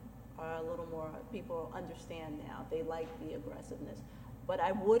ago are a little more, people understand now. They like the aggressiveness. But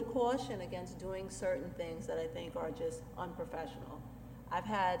I would caution against doing certain things that I think are just unprofessional.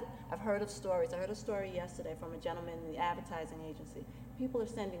 I've heard of stories. I heard a story yesterday from a gentleman in the advertising agency. People are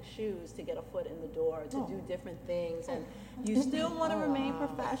sending shoes to get a foot in the door, to do different things, and you still want to remain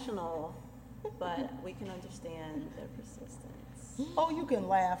professional, but we can understand their persistence. Oh, you can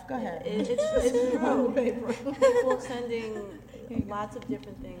laugh. Go ahead. It's true. People sending lots of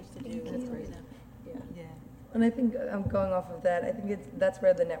different things to do. That's great. Yeah. And I think I'm going off of that. I think that's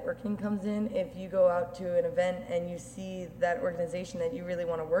where the networking comes in. If you go out to an event and you see that organization that you really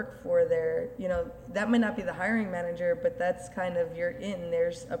want to work for there, that might not be the hiring manager, but that's kind of you're in.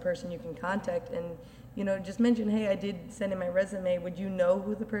 There's a person you can contact and, just mention, hey, I did send in my resume. Would you know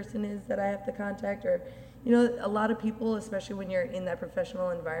who the person is that I have to contact? Or, a lot of people, especially when you're in that professional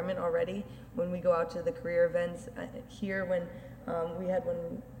environment already, when we go out to the career events here, when we had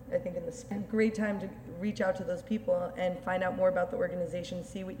one, I think in the spring, great time to reach out to those people and find out more about the organization,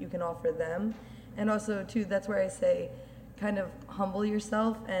 see what you can offer them. And also, too, that's where I say kind of humble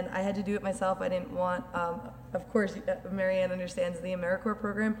yourself. And I had to do it myself. I didn't want, of course, Marianne understands the AmeriCorps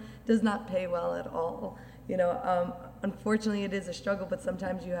program does not pay well at all. Unfortunately, it is a struggle, but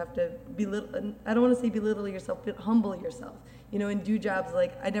sometimes you have to belittle, I don't want to say belittle yourself, but humble yourself, and do jobs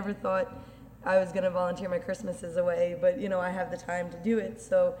like I never thought I was going to volunteer my Christmases away, but, I have the time to do it.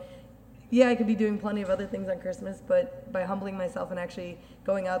 So, yeah, I could be doing plenty of other things on Christmas, but by humbling myself and actually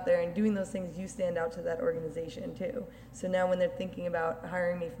going out there and doing those things, you stand out to that organization, too. So now when they're thinking about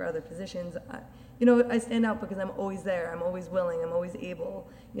hiring me for other positions, I stand out because I'm always there. I'm always willing. I'm always able.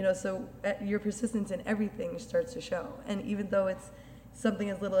 So your persistence in everything starts to show. And even though it's something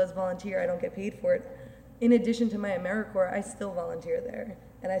as little as volunteer, I don't get paid for it. In addition to my AmeriCorps, I still volunteer there.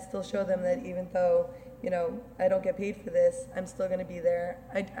 And I still show them that even though, I don't get paid for this, I'm still going to be there.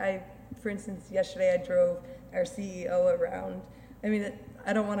 I, for instance, yesterday I drove our CEO around. I mean,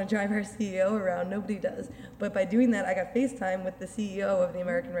 I don't want to drive our CEO around. Nobody does. But by doing that, I got FaceTime with the CEO of the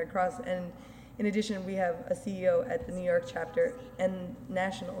American Red Cross. And in addition, we have a CEO at the New York chapter and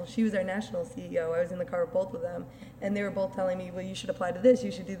national. She was our national CEO. I was in the car with both of them. And they were both telling me, well, you should apply to this.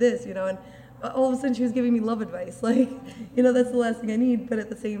 You should do this, and all of a sudden she was giving me love advice. Like, that's the last thing I need. But at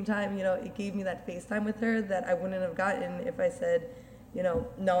the same time, it gave me that FaceTime with her that I wouldn't have gotten if I said,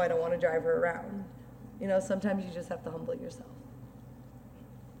 no, I don't want to drive her around. Sometimes you just have to humble yourself.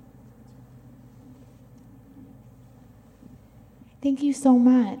 Thank you so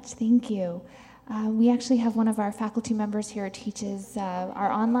much. Thank you. We actually have one of our faculty members here who teaches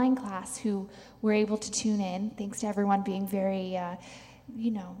our online class who were able to tune in, thanks to everyone being very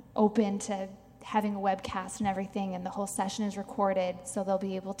open to having a webcast and everything, and the whole session is recorded, so they'll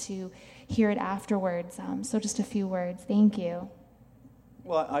be able to hear it afterwards. So just a few words. Thank you.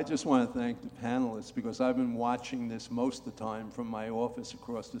 Well, I just want to thank the panelists because I've been watching this most of the time from my office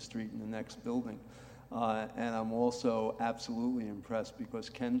across the street in the next building. And I'm also absolutely impressed because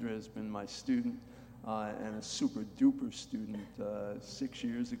Kendra has been my student and a super duper student 6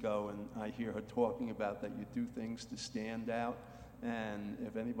 years ago, and I hear her talking about that you do things to stand out. And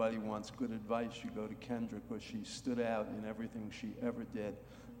if anybody wants good advice, you go to Kendra because she stood out in everything she ever did.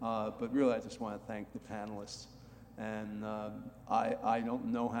 But really, I just want to thank the panelists. And I don't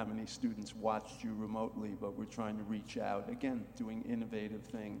know how many students watched you remotely, but we're trying to reach out, again, doing innovative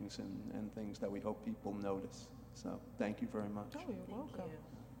things and things that we hope people notice. So thank you very much. Oh, you're welcome.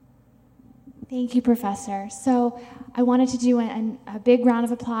 Thank you, Professor. So I wanted to do a big round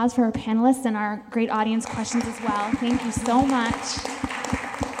of applause for our panelists and our great audience questions as well. Thank you so much.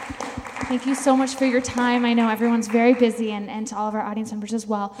 Thank you so much for your time. I know everyone's very busy, and to all of our audience members as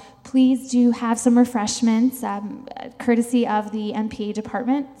well. Please do have some refreshments, courtesy of the MPA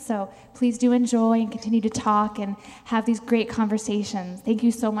department. So please do enjoy and continue to talk and have these great conversations. Thank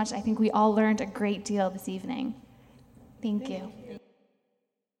you so much. I think we all learned a great deal this evening. Thank you.